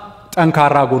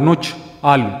ጠንካራ ጎኖች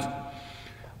አሉት።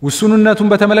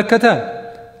 ውሱንነቱን በተመለከተ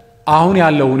አሁን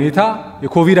ያለው ሁኔታ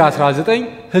የኮቪድ19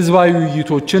 ህዝባዊ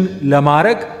ውይይቶችን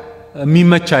ለማድረግ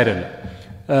የሚመች አይደለም።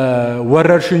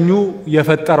 ወረርሽኙ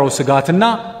የፈጠረው ስጋትና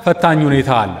ፈታኝ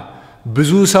ሁኔታ አለ።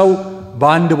 ብዙ ሰው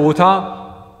በአንድ ቦታ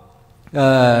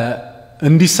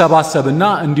እንዲሰባሰብና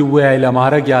እንዲወያይ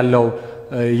ለማድረግ ያለው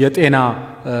የጤና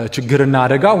ችግርና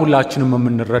አደጋ ሁላችንም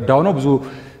የምንረዳው ነው። ብዙ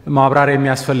ማብራሪያ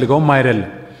የሚያስፈልገውም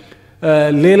አይደለም።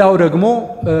 ሌላው ደግሞ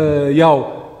ያው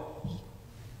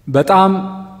በጣም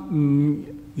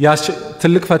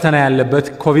ትልቅ ፈተና ያለበት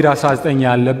ኮቪድ19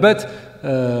 ያለበት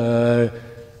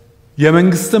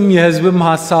የመንግስትም የህዝብም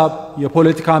ሐሳብ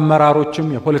የፖለቲካ አመራሮችም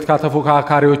የፖለቲካ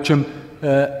ተፎካካሪዎችም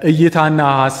እይታና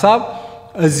ሐሳብ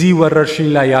እዚህ ወረርሽኝ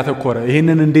ላይ ያተኮረ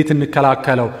ይሄንን እንዴት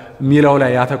እንከላከለው የሚለው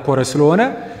ላይ ያተኮረ ስለሆነ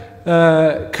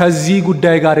ከዚህ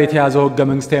ጉዳይ ጋር የተያዘው ህገ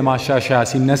መንግስታዊ ማሻሻያ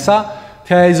ሲነሳ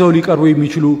ተያይዘው ሊቀርቡ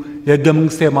የሚችሉ የህገ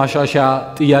መንግስታዊ ማሻሻያ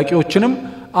ጥያቄዎችንም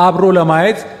አብሮ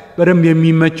ለማየት በደንብ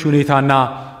የሚመች ሁኔታና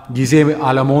ጊዜ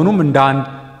አለመሆኑም እንደ አንድ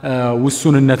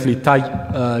ውሱንነት ሊታይ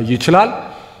ይችላል።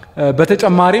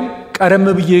 በተጨማሪም ቀደም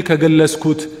ብዬ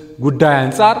ከገለጽኩት ጉዳይ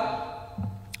አንፃር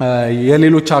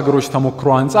የሌሎች ሀገሮች ተሞክሮ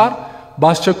አንፃር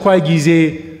በአስቸኳይ ጊዜ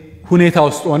ሁኔታ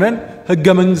ውስጥ ሆነን ህገ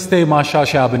መንግስታዊ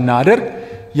ማሻሻያ ብናደርግ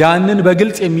ያንን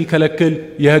በግልጽ የሚከለክል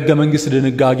የህገ መንግስት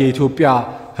ድንጋጌ ኢትዮጵያ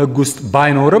ህግ ውስጥ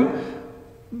ባይኖርም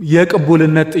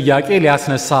የቅቡልነት ጥያቄ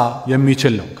ሊያስነሳ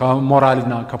የሚችል ነው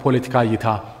ከሞራልና ከፖለቲካ እይታ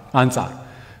አንፃር።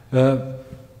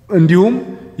 እንዲሁም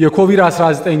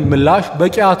የኮቪድ19 ምላሽ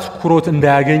በቂ አትኩሮት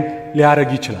እንዳያገኝ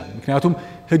ሊያደርግ ይችላል። ምክንያቱም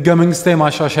ህገ መንግስታዊ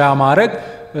ማሻሻያ ማድረግ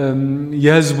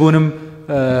የህዝቡንም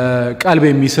ቀልብ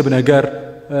የሚስብ ነገር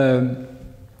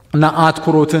እና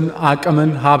አትኩሮትን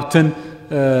አቅምን ሀብትን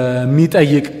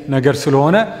የሚጠይቅ ነገር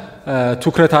ስለሆነ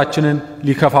ትኩረታችንን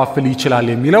ሊከፋፍል ይችላል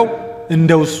የሚለው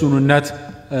እንደ ውሱንነት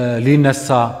ሊነሳ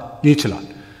ይችላል።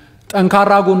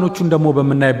 ጠንካራ ጎኖቹን ደግሞ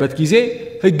በመናይበት ጊዜ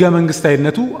ህገ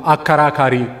መንግስታዊነቱ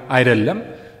አከራካሪ አይደለም።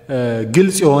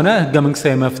 ግልጽ የሆነ ህገ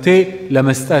መንግስታዊ መፍትሄ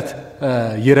ለመስጠት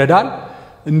ይረዳል።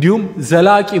 እንዲሁም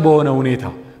ዘላቂ በሆነ ሁኔታ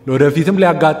ለወደፊትም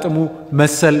ሊያጋጥሙ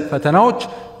መሰል ፈተናዎች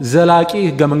ዘላቂ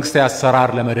ህገ መንግስታዊ አሰራር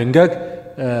ለመደንገግ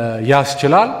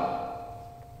ያስችላል።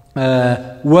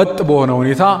 ወጥ በሆነ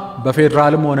ሁኔታ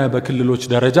በፌደራልም ሆነ በክልሎች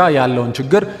ደረጃ ያለውን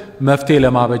ችግር መፍትሄ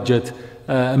ለማበጀት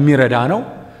የሚረዳ ነው።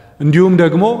 እንዲሁም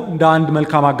ደግሞ እንደ አንድ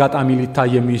መልካም አጋጣሚ ሊታይ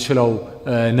የሚችለው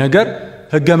ነገር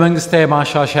ህገ መንግስታዊ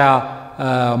ማሻሻያ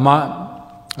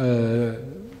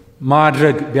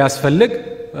ማድረግ ቢያስፈልግ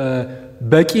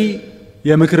በቂ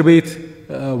የምክር ቤት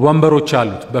ወንበሮች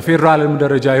አሉት። በፌደራልም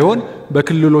ደረጃ ይሆን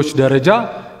በክልሎች ደረጃ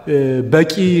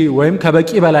በቂ ወይም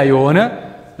ከበቂ በላይ የሆነ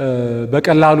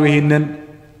በቀላሉ ይሄንን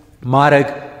ማድረግ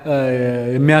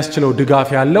የሚያስችለው ድጋፍ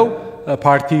ያለው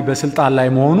ፓርቲ በስልጣን ላይ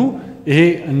መሆኑ ይሄ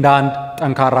እንደ አንድ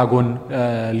ጠንካራ ጎን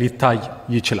ሊታይ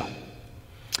ይችላል።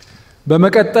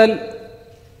 በመቀጠል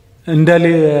እንደ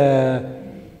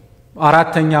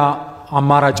አራተኛ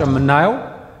አማራጭ የምናየው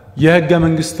የህገ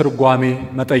መንግስት ትርጓሜ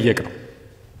መጠየቅ ነው።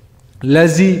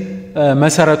 ለዚህ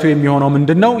መሰረቱ የሚሆነው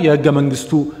ምንድነው? የህገ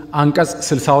መንግስቱ አንቀጽ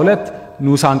 62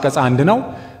 ንዑስ አንቀጽ 1 ነው።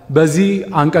 በዚህ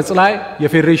አንቀጽ ላይ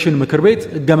የፌዴሬሽን ምክር ቤት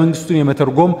ህገ መንግስቱን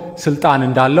የመተርጎም ስልጣን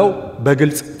እንዳለው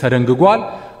በግልጽ ተደንግጓል።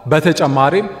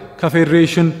 በተጨማሪም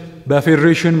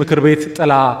በፌዴሬሽን ምክር ቤት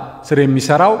ጥላ ስር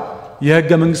የሚሰራው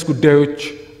የህገ መንግስት ጉዳዮች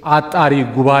አጣሪ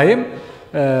ጉባኤም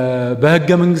በህገ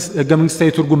መንግስታዊ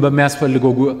ትርጉም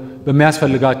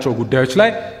በሚያስፈልጋቸው ጉዳዮች ላይ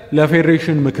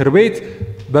ለፌዴሬሽን ምክር ቤት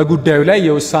በጉዳዩ ላይ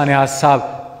የውሳኔ ሐሳብ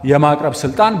የማቅረብ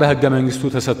ስልጣን በህገ መንግስቱ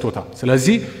ተሰጥቶታል።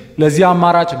 ስለዚህ ለዚህ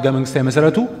አማራጭ ህገ መንግስታዊ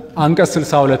መሰረቱ አንቀጽ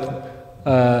 62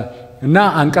 እና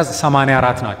አንቀጽ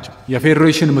 84 ናቸው።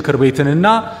 የፌዴሬሽን ምክር ቤትንና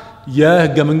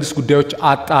የህገ መንግስት ጉዳዮች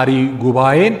አጣሪ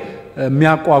ጉባኤን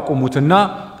የሚያቋቁሙትና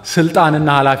ስልጣንና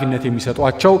ኃላፊነት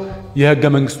የሚሰጧቸው የህገ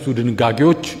መንግስቱ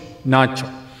ድንጋጌዎች ናቸው።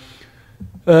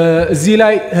 እዚህ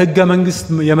ላይ ህገ መንግስት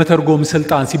የመተርጎም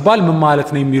ስልጣን ሲባል ምን ማለት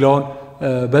ነው የሚለውን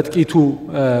በጥቂቱ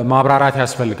ማብራራት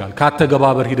ያስፈልጋል።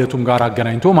 ካተገባበር ሂደቱም ጋር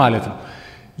አገናኝቶ ማለት ነው።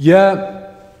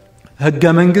 የህገ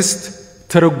መንግስት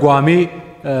ትርጓሜ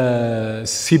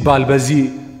ሲባል በዚህ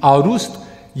አውድ ውስጥ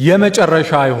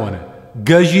የመጨረሻ የሆነ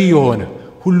ገዢ የሆነ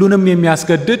ሁሉንም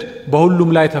የሚያስገድድ በሁሉም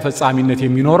ላይ ተፈጻሚነት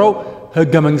የሚኖረው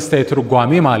ህገ መንግስታዊ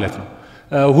ትርጓሜ ማለት ነው።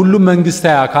 ሁሉም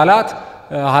መንግስታዊ አካላት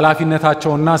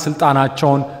ኃላፊነታቸውና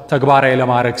ስልጣናቸውን ተግባራዊ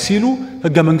ለማድረግ ሲሉ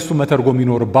ህገ መንግስቱን መተርጎም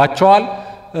ይኖርባቸዋል።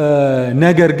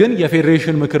 ነገር ግን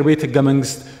የፌዴሬሽን ምክር ቤት ህገ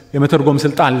መንግስት የመተርጎም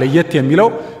ስልጣን ለየት የሚለው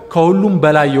ከሁሉም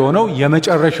በላይ የሆነው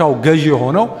የመጨረሻው ገዢ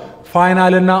የሆነው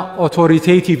ፋይናልና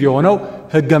ኦቶሪቴቲቭ የሆነው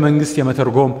ህገ መንግስት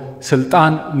የመተርጎም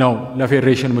ስልጣን ነው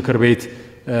ለፌዴሬሽን ምክር ቤት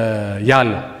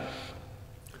ያለው።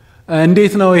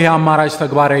 እንዴት ነው ይሄ አማራጭ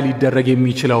ተግባራዊ ሊደረግ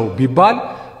የሚችለው ቢባል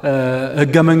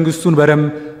ህገ መንግስቱን በደም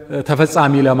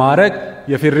ተፈጻሚ ለማድረግ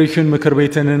የፌዴሬሽን ምክር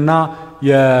ቤትንና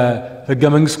የህገ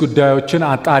መንግስት ጉዳዮችን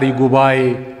አጣሪ ጉባኤ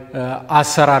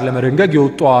አሰራር ለመደንገግ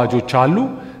የወጡ አዋጆች አሉ።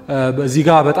 በዚህ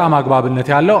ጋር በጣም አግባብነት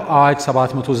ያለው አዋጅ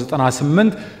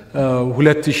 798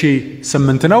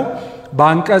 2008 ነው።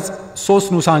 በአንቀጽ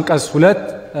 3 ንዑስ አንቀጽ 2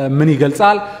 ምን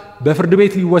ይገልጻል? በፍርድ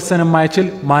ቤት ሊወሰን የማይችል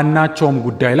ማናቸውም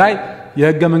ጉዳይ ላይ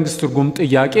የህገ መንግስት ትርጉም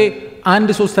ጥያቄ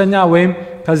 1/3 ወይም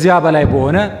ከዚያ በላይ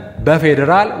በሆነ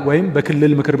በፌደራል ወይም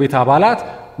በክልል ምክር ቤት አባላት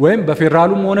ወይም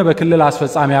በፌደራሉም ሆነ በክልል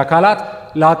አስፈጻሚ አካላት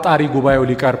ለአጣሪ ጉባኤው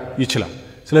ሊቀርብ ይችላል።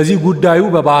 ስለዚህ ጉዳዩ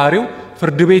በባህሪው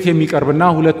ፍርድ ቤት የሚቀርብና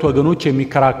ሁለት ወገኖች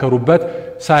የሚከራከሩበት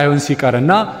ሳይሆን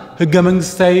ሲቀርና ህገ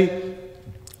መንግስታዊ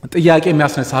ጥያቄ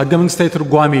የሚያስነሳ ህገ መንግስታዊ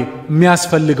ትርጓሜ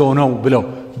የሚያስፈልገው ነው ብለው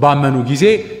ባመኑ ጊዜ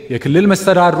የክልል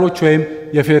መስተዳድሮች ወይም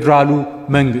የፌደራሉ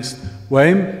መንግስት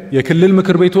ወይም የክልል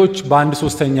ምክር ቤቶች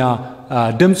በ1/3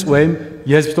 ድምጽ ወይም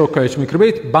የህዝብ ተወካዮች ምክር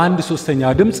ቤት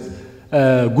በ1/3 ድምጽ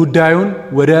ጉዳዩን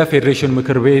ወደ ፌዴሬሽን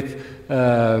ምክር ቤት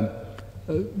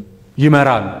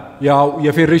ይመራሉ። ያው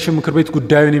የፌዴሬሽን ምክር ቤት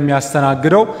ጉዳዩን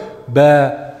የሚያስተናግደው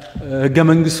በህገ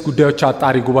መንግስት ጉዳዮች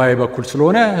አጣሪ ጉባኤ በኩል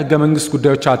ስለሆነ ህገ መንግስት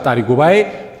ጉዳዮች አጣሪ ጉባኤ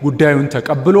ጉዳዩን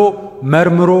ተቀብሎ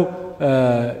መርምሮ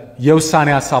የውሳኔ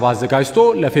ሐሳብ አዘጋጅቶ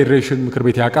ለፌዴሬሽን ምክር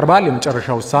ቤት ያቀርባል። የመጨረሻ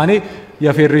ውሳኔ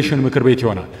የፌዴሬሽን ምክር ቤት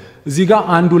ይሆናል። እዚህ ጋር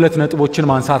አንድ ሁለት ነጥቦችን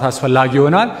ማንሳት አስፈላጊ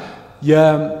ይሆናል።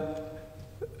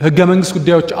 የህገ መንግስት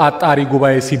ጉዳዮች አጣሪ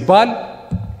ጉባኤ ሲባል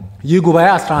ይህ ጉባኤ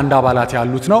 11 አባላት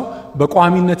ያሉት ነው።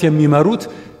 በቋሚነት የሚመሩት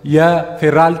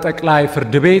የፌዴራል ጠቅላይ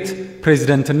ፍርድ ቤት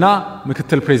ፕሬዝዳንትና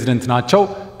ምክትል ፕሬዝዳንት ናቸው።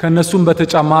 ከነሱም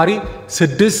በተጨማሪ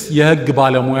 6 የህግ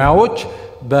ባለሙያዎች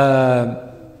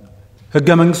በህገ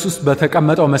መንግስት ውስጥ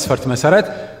በተቀመጠው መስፈርት መሰረት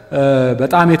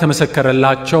በጣም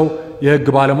የተመሰከረላቸው የህግ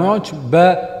ባለሙያዎች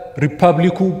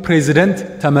በሪፐብሊኩ ፕሬዝዳንት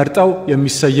ተመርጠው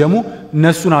የሚሰየሙ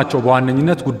እነሱ ናቸው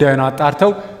በዋነኝነት ጉዳዩን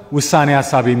አጣርተው ውሳኔ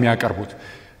ሐሳብ የሚያቀርቡት።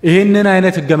 ይህንን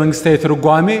አይነት ህገ መንግስታዊ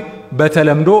ትርጓሜ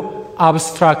በተለምዶ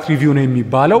አብስትራክት ሪቪው ነው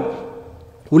የሚባለው።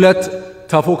 ሁለት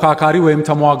ተፎካካሪ ወይም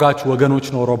ተሟጋች ወገኖች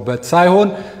ኖሮበት ሳይሆን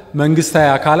መንግስታዊ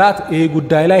አካላት ይሄ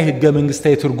ጉዳይ ላይ ህገ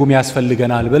መንግስታዊ ትርጉም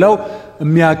ያስፈልገናል ብለው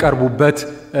የሚያቀርቡበት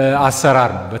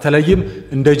አሰራር ነው። በተለይም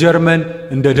እንደ ጀርመን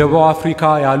እንደ ደቡብ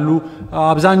አፍሪካ ያሉ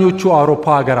አብዛኞቹ አውሮፓ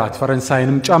ሀገራት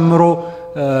ፈረንሳይንም ጨምሮ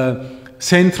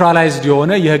ሴንትራላይዝድ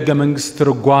የሆነ የህገ መንግስት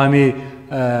ትርጓሜ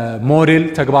ሞዴል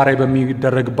ተግባራዊ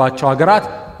በሚደረግባቸው ሀገራት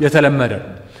የተለመደ ነው።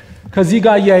 ከዚህ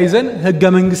ጋር ያይዘን ህገ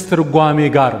መንግስት ትርጓሜ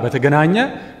ጋር በተገናኘ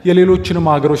የሌሎችንም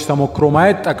ሀገሮች ተሞክሮ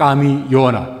ማየት ጠቃሚ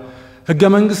ይሆናል። ህገ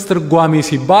መንግስት ትርጓሜ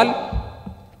ሲባል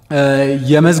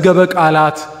የመዝገበ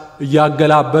ቃላት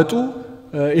እያገላበጡ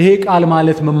ይሄ ቃል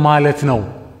ማለት ምን ማለት ነው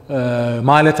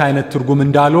ማለት አይነት ትርጉም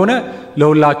እንዳልሆነ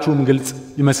ለሁላችሁም ግልጽ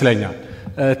ይመስለኛል።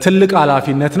 ትልቅ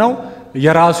ኃላፊነት ነው።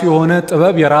 የራሱ የሆነ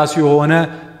ጥበብ የራሱ የሆነ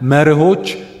መርሆች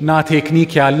እና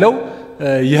ቴክኒክ ያለው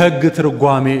የህግ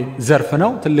ትርጓሜ ዘርፍ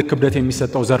ነው። ትልቅ ክብደት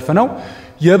የሚሰጠው ዘርፍ ነው።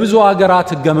 የብዙ ሀገራት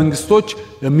ህገ መንግስቶች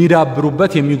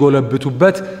የሚዳብሩበት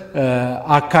የሚጎለብቱበት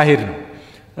አካሄድ ነው።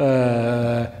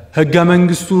 ህገ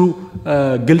መንግስቱ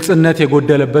ግልጽነት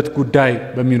የጎደለበት ጉዳይ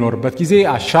በሚኖርበት ጊዜ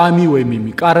አሻሚ ወይም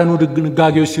የሚቃረኑ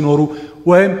ድንጋጌዎች ሲኖሩ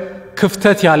ወይም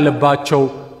ክፍተት ያለባቸው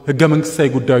ህገ መንግስታዊ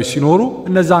ጉዳዮች ሲኖሩ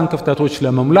እነዛን ክፍተቶች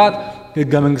ለመሙላት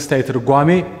ህገ መንግስታዊ ትርጓሜ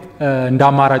እንደ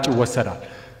አማራጭ ይወሰዳል።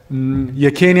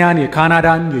 የኬንያን፣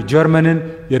 የካናዳን፣ የጀርመንን፣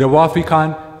 የደቡብ አፍሪካን፣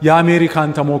 የአሜሪካን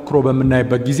ተሞክሮ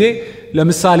በመናይበት ጊዜ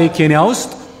ለምሳሌ ኬንያ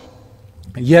ውስጥ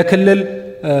የክልል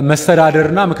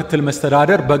መስተዳደርና ምክትል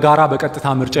መስተዳደር በጋራ በቀጥታ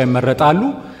ምርጫ ይመረጣሉ።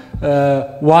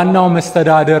 ዋናው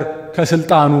መስተዳደር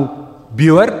ከስልጣኑ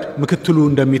ቢወርድ ምክትሉ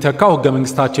እንደሚተካው ህገ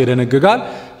መንግስታቸው ይደነግጋል።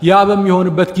 ያ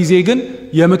በሚሆንበት ጊዜ ግን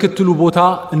የምክትሉ ቦታ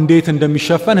እንዴት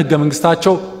እንደሚሸፈን ህገ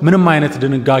መንግስታቸው ምንም አይነት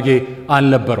ድንጋጌ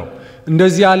አልነበረው።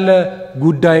 እንደዚህ ያለ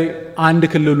ጉዳይ አንድ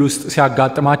ክልል ውስጥ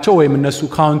ሲያጋጥማቸው ወይም እነሱ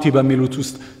ካውንቲ በሚሉት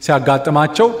ውስጥ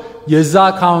ሲያጋጥማቸው የዛ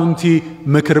ካውንቲ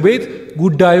ምክር ቤት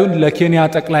ጉዳዩን ለኬንያ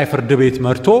ጠቅላይ ፍርድ ቤት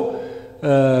መርቶ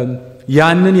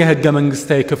ያንን የህገ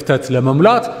መንግስታዊ ክፍተት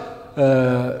ለመሙላት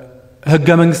ህገ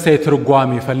መንግስታዊ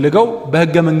ትርጓሜ ፈልገው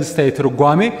በህገ መንግስታዊ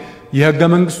ትርጓሜ የህገ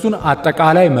መንግስቱን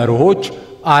አጠቃላይ መርሆች፣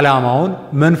 ዓላማውን፣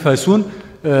 መንፈሱን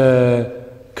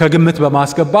ከግምት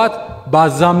በማስገባት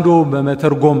ባዛምዶ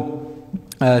በመተርጎም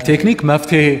ቴክኒክ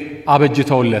መፍትሄ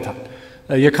አበጅተውለታል።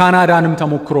 የካናዳንም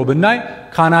ተሞክሮ ብናይ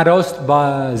ካናዳ ውስጥ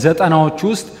በዘጠናዎቹ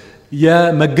ውስጥ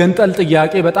የመገንጠል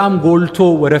ጥያቄ በጣም ጎልቶ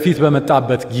ወደፊት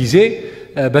በመጣበት ጊዜ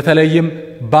በተለይም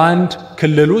ባንድ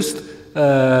ክልል ውስጥ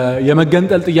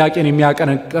የመገንጠል ጥያቄን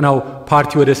የሚያቀነቅነው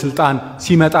ፓርቲ ወደ ስልጣን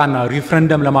ሲመጣና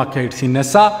ሪፍረንደም ለማካሄድ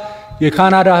ሲነሳ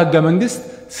የካናዳ ህገ መንግስት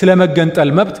ስለመገንጠል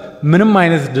መብት ምንም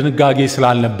አይነት ድንጋጌ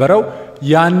ስላልነበረው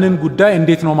ያንን ጉዳይ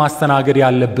እንዴት ነው ማስተናገድ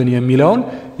ያለብን የሚለውን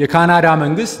የካናዳ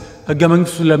መንግስት ህገ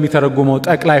መንግስቱን ለሚተረጉመው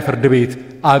ጠቅላይ ፍርድ ቤት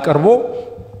አቅርቦ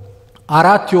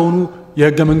አራት የሆኑ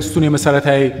የህገ መንግስቱን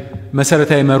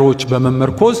የመሰረታዊ መርሆች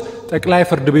በመመርኮዝ ጠቅላይ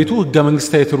ፍርድ ቤቱ ህገ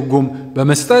መንግስታዊ ትርጉም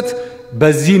በመስጠት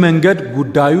በዚህ መንገድ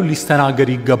ጉዳዩ ሊስተናገድ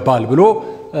ይገባል ብሎ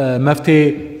መፍትሄ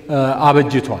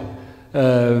አበጅቷል።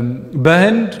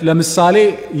 በህንድ ለምሳሌ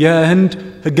የህንድ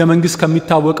ህገ መንግስት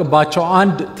ከሚታወቅባቸው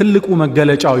አንድ ትልቁ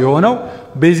መገለጫው የሆነው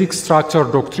ቤዚክ ስትራክቸር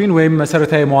ዶክትሪን ወይም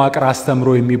መሰረታዊ መዋቅር አስተምሮ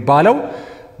የሚባለው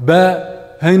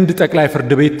በህንድ ጠቅላይ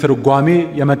ፍርድ ቤት ትርጓሜ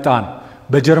የመጣ ነው።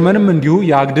 በጀርመንም እንዲሁ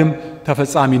የአግድም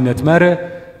ተፈጻሚነት መርህ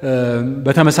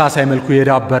በተመሳሳይ መልኩ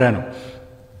የዳበረ ነው።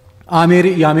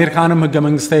 የአሜሪካንም ህገ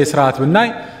መንግስታዊ ስርዓት ብናይ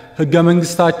ህገ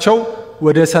መንግስታቸው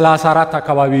ወደ 34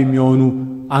 አካባቢ የሚሆኑ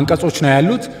አንቀጾች ነው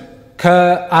ያሉት።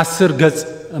 ከ10 ገጽ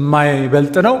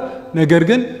የማይበልጥ ነው። ነገር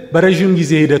ግን በረጅም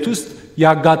ጊዜ ሂደት ውስጥ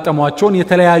ያጋጠሟቸውን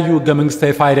የተለያዩ ህገ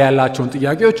መንግስታዊ ፋይዳ ያላቸውን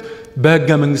ጥያቄዎች በህገ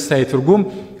መንግስታዊ ትርጉም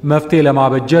መፍትሄ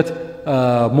ለማበጀት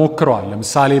ሞክረዋል።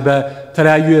 ለምሳሌ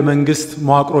በተለያዩ የመንግስት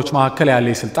መዋቅሮች መካከል ያለ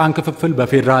የስልጣን ክፍፍል፣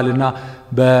 በፌደራልና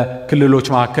በክልሎች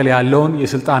መካከል ያለውን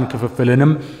የስልጣን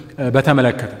ክፍፍልንም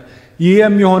በተመለከተ ይህ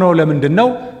የሚሆነው ለምንድነው?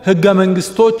 ህገ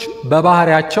መንግስቶች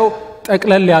በባህሪያቸው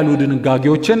ጠቅለል ያሉ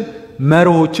ድንጋጌዎችን፣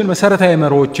 መርሆችን፣ መሰረታዊ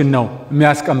መርሆችን ነው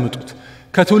የሚያስቀምጡት።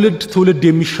 ከትውልድ ትውልድ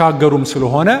የሚሻገሩም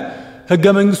ስለሆነ ህገ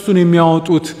መንግስቱን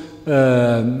የሚያወጡት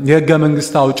የህገ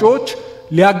መንግስት አውጪዎች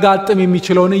ሊያጋጥም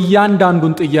የሚችለውን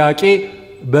እያንዳንዱን ጥያቄ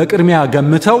በቅድሚያ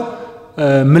ገምተው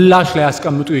ምላሽ ላይ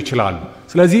ያስቀምጡ ይችላሉ።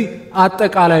 ስለዚህ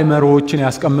አጠቃላይ መርሆችን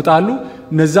ያስቀምጣሉ።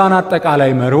 እነዛን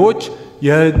አጠቃላይ መርሆች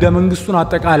የህገ መንግስቱን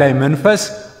አጠቃላይ መንፈስ፣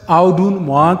 አውዱን፣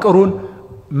 መዋቅሩን፣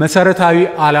 መሰረታዊ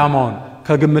ዓላማውን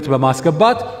ከግምት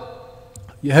በማስገባት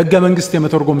የህገ መንግስት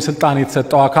የመተርጎም ስልጣን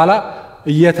የተሰጠው አካላ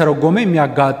እየተረጎመ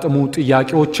የሚያጋጥሙ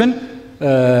ጥያቄዎችን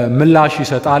ምላሽ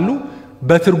ይሰጣሉ።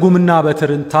 በትርጉምና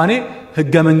በትንታኔ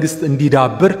ህገ መንግስት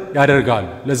እንዲዳብር ያደርጋሉ።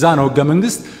 ለዛ ነው ህገ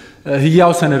መንግስት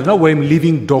ህያው ሰነድ ነው ወይም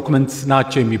ሊቪንግ ዶክመንትስ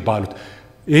ናቸው የሚባሉት።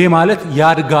 ይሄ ማለት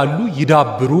ያድጋሉ፣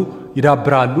 ይዳብሩ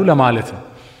ይዳብራሉ ለማለት ነው።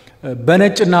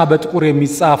 በነጭና በጥቁር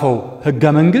የሚጻፈው ህገ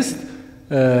መንግስት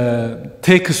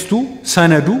ቴክስቱ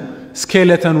ሰነዱ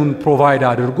ስኬለተኑን ፕሮቫይድ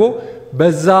አድርጎ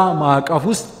በዛ ማዕቀፍ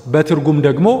ውስጥ በትርጉም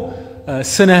ደግሞ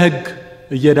ስነ ህግ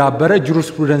እየዳበረ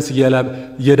ጁሪስፕሩደንስ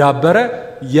እየዳበረ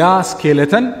ያ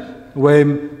ስኬለተን ወይም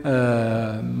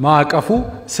ማዕቀፉ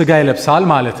ስጋ ይለብሳል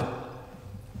ማለት ነው።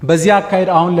 በዚህ አካሄድ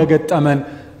አሁን ለገጠመን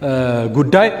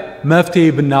ጉዳይ መፍትሄ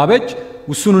ብናበጅ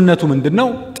ውሱንነቱ ምንድነው?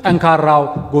 ጠንካራው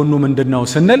ጎኑ ምንድነው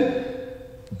ስንል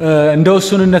እንደ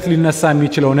ውሱንነት ሊነሳ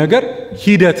የሚችለው ነገር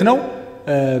ሂደት ነው።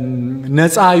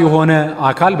 ነፃ የሆነ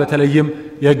አካል በተለይም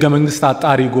የህገ መንግስት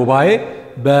አጣሪ ጉባኤ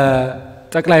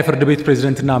በጠቅላይ ፍርድ ቤት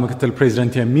ፕሬዝዳንትና ምክትል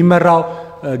ፕሬዝዳንት የሚመራው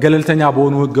ገለልተኛ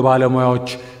በሆኑ ህግ ባለሙያዎች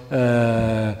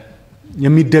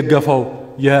የሚደገፈው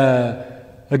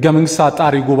የህገ መንግስት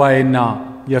አጣሪ ጉባኤና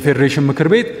የፌዴሬሽን ምክር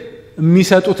ቤት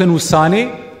የሚሰጡትን ውሳኔ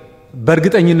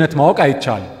በእርግጠኝነት ማወቅ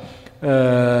አይቻልም።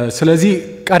 ስለዚህ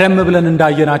ቀደም ብለን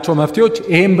እንዳየናቸው መፍትሄዎች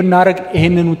ይሄን ብናረግ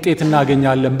ይሄንን ውጤት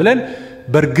እናገኛለን ብለን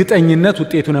በእርግጠኝነት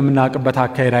ውጤቱን የምናውቅበት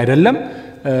አካሄድ አይደለም።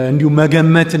 እንዲሁ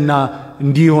መገመትና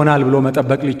እንዲህ ይሆናል ብሎ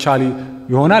መጠበቅ ሊቻል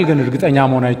ይሆናል፣ ግን እርግጠኛ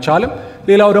መሆን አይቻልም።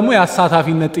 ሌላው ደግሞ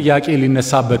የአሳታፊነት ጥያቄ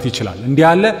ሊነሳበት ይችላል። እንዲህ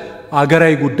ያለ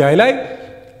አገራዊ ጉዳይ ላይ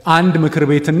አንድ ምክር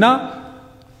ቤትና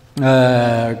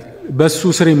በሱ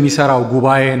ስር የሚሰራው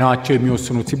ጉባኤ ናቸው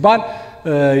የሚወስኑት ሲባል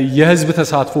የህዝብ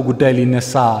ተሳትፎ ጉዳይ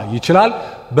ሊነሳ ይችላል።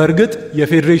 በእርግጥ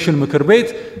የፌዴሬሽን ምክር ቤት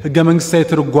ህገ መንግስታዊ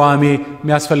ትርጓሜ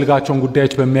የሚያስፈልጋቸውን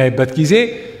ጉዳዮች በሚያይበት ጊዜ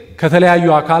ከተለያዩ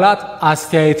አካላት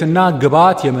አስተያየትና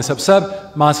ግብዓት የመሰብሰብ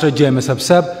ማስረጃ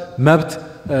የመሰብሰብ መብት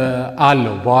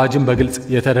አለው፣ በአዋጅም በግልጽ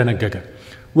የተደነገገ።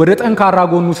 ወደ ጠንካራ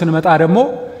ጎኑ ስንመጣ ደግሞ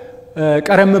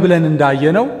ቀደም ብለን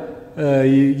እንዳየነው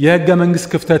የህገ መንግስት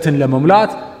ክፍተትን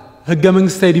ለመሙላት ህገ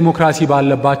መንግስታዊ ዲሞክራሲ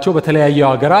ባለባቸው በተለያዩ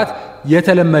ሀገራት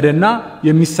የተለመደና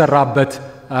የሚሰራበት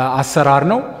አሰራር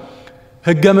ነው።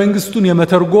 ህገ መንግስቱን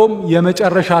የመተርጎም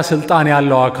የመጨረሻ ስልጣን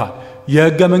ያለው አካል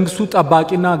የህገ መንግስቱ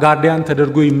ጠባቂና ጋርዲያን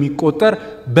ተደርጎ የሚቆጠር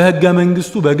በህገ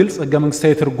መንግስቱ በግልጽ ህገ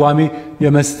መንግስታዊ ትርጓሜ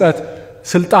የመስጠት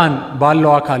ስልጣን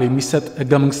ባለው አካል የሚሰጥ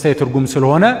ህገ መንግስታዊ ትርጉም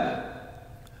ስለሆነ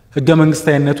ህገ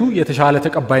መንግስታዊነቱ የተሻለ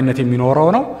ተቀባይነት የሚኖረው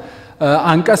ነው።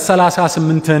 አንቀጽ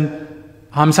 38ን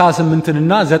 58ን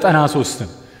እና 93ን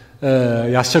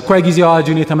የአስቸኳይ ጊዜ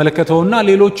አዋጅን የተመለከተውና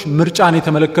ሌሎች ምርጫን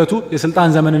የተመለከቱ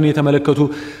የስልጣን ዘመንን የተመለከቱ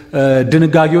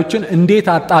ድንጋጌዎችን እንዴት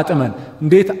አጣጥመን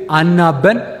እንዴት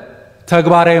አናበን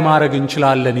ተግባራዊ ማድረግ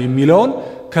እንችላለን የሚለውን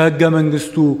ከህገ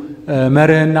መንግስቱ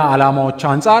መርህና ዓላማዎች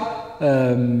አንፃር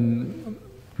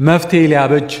መፍትሄ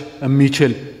ሊያበጅ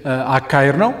የሚችል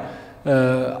አካሄድ ነው።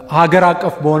 ሀገር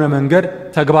አቀፍ በሆነ መንገድ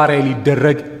ተግባራዊ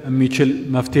ሊደረግ የሚችል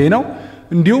መፍትሄ ነው።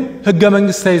 እንዲሁም ህገ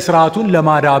መንግስታዊ ስርዓቱን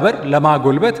ለማዳበር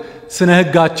ለማጎልበት ስነ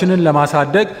ህጋችንን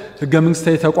ለማሳደግ ህገ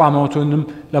መንግስታዊ ተቋማቱንም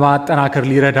ለማጠናከር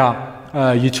ሊረዳ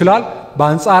ይችላል።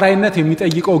 በአንጻራዊነት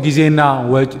የሚጠይቀው ጊዜና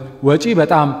ወጪ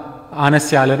በጣም አነስ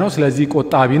ያለ ነው። ስለዚህ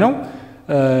ቆጣቢ ነው።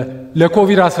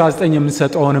 ለኮቪድ19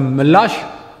 የምንሰጠውንም ምላሽ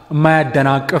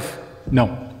የማያደናቅፍ ነው።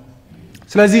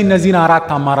 ስለዚህ እነዚህን አራት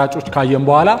አማራጮች ካየን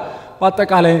በኋላ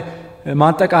በአጠቃላይ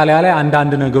ማጠቃለያ ላይ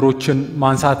አንዳንድ ነገሮችን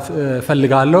ማንሳት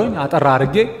ፈልጋለሁ አጠራ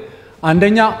አድርጌ።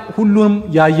 አንደኛ ሁሉንም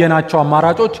ያየናቸው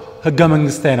አማራጮች ህገ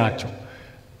መንግስታዊ ናቸው።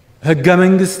 ህገ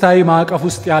መንግስታዊ ማዕቀፍ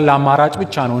ውስጥ ያለ አማራጭ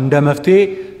ብቻ ነው እንደ መፍትሄ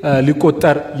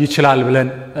ሊቆጠር ይችላል ብለን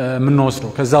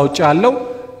የምንወስደው። ከዛ ውጭ ያለው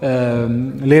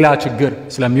ሌላ ችግር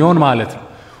ስለሚሆን ማለት ነው።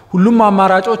 ሁሉም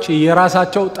አማራጮች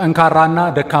የራሳቸው ጠንካራና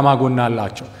ደካማ ጎን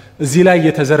አላቸው። እዚህ ላይ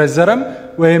የተዘረዘረም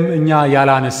ወይም እኛ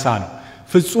ያላነሳ ነው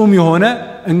ፍጹም የሆነ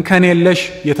እንከን የለሽ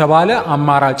የተባለ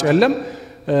አማራጭ የለም።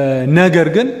 ነገር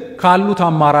ግን ካሉት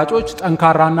አማራጮች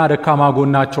ጠንካራና ደካማ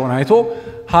ጎናቸውን አይቶ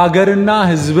ሀገርና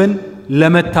ህዝብን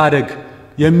ለመታደግ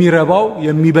የሚረባው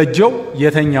የሚበጀው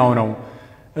የተኛው ነው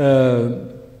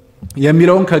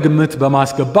የሚለውን ከግምት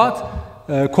በማስገባት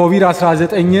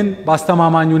ኮቪድ19ን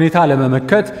በአስተማማኝ ሁኔታ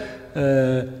ለመመከት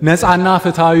ነፃና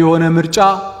ፍትሃዊ የሆነ ምርጫ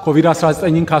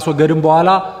ኮቪድ19ን ካስወገድን በኋላ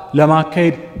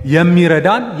ለማካሄድ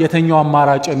የሚረዳን የተኛው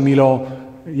አማራጭ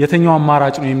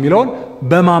ነው የሚለውን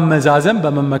በማመዛዘን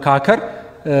በመመካከር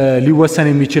ሊወሰን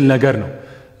የሚችል ነገር ነው።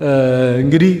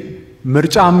 እንግዲህ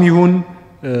ምርጫም ይሁን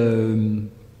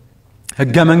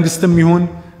ህገ መንግስትም ይሁን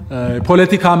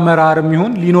ፖለቲካ አመራርም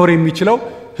ይሁን ሊኖር የሚችለው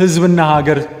ህዝብና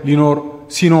ሀገር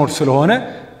ሲኖር ስለሆነ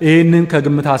ይሄንን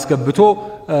ከግምት አስገብቶ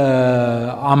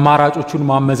አማራጮቹን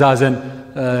ማመዛዘን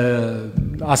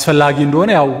አስፈላጊ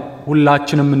እንደሆነ ያው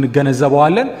ሁላችንም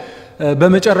እንገነዘበዋለን።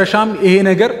 በመጨረሻም ይሄ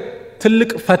ነገር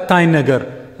ትልቅ ፈታኝ ነገር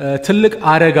ትልቅ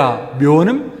አደጋ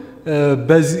ቢሆንም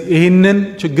ይሄንን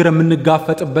ችግር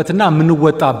የምንጋፈጥበትና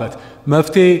የምንወጣበት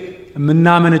መፍትሄ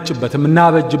የምናመነጭበት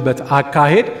የምናበጅበት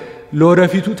አካሄድ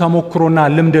ለወደፊቱ ተሞክሮና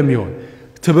ልምድ የሚሆን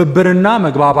ትብብርና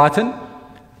መግባባትን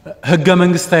ህገ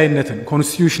መንግስታዊነትን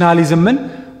ኮንስቲቱሽናሊዝምን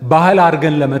ባህል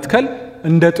አድርገን ለመትከል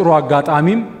እንደ ጥሩ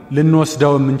አጋጣሚም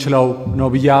ልንወስደው የምንችለው ነው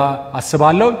ብዬ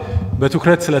አስባለሁ።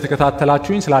 በትኩረት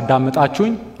ስለተከታተላችሁኝ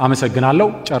ስላዳመጣችሁኝ አመሰግናለሁ።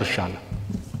 ጨርሻለሁ።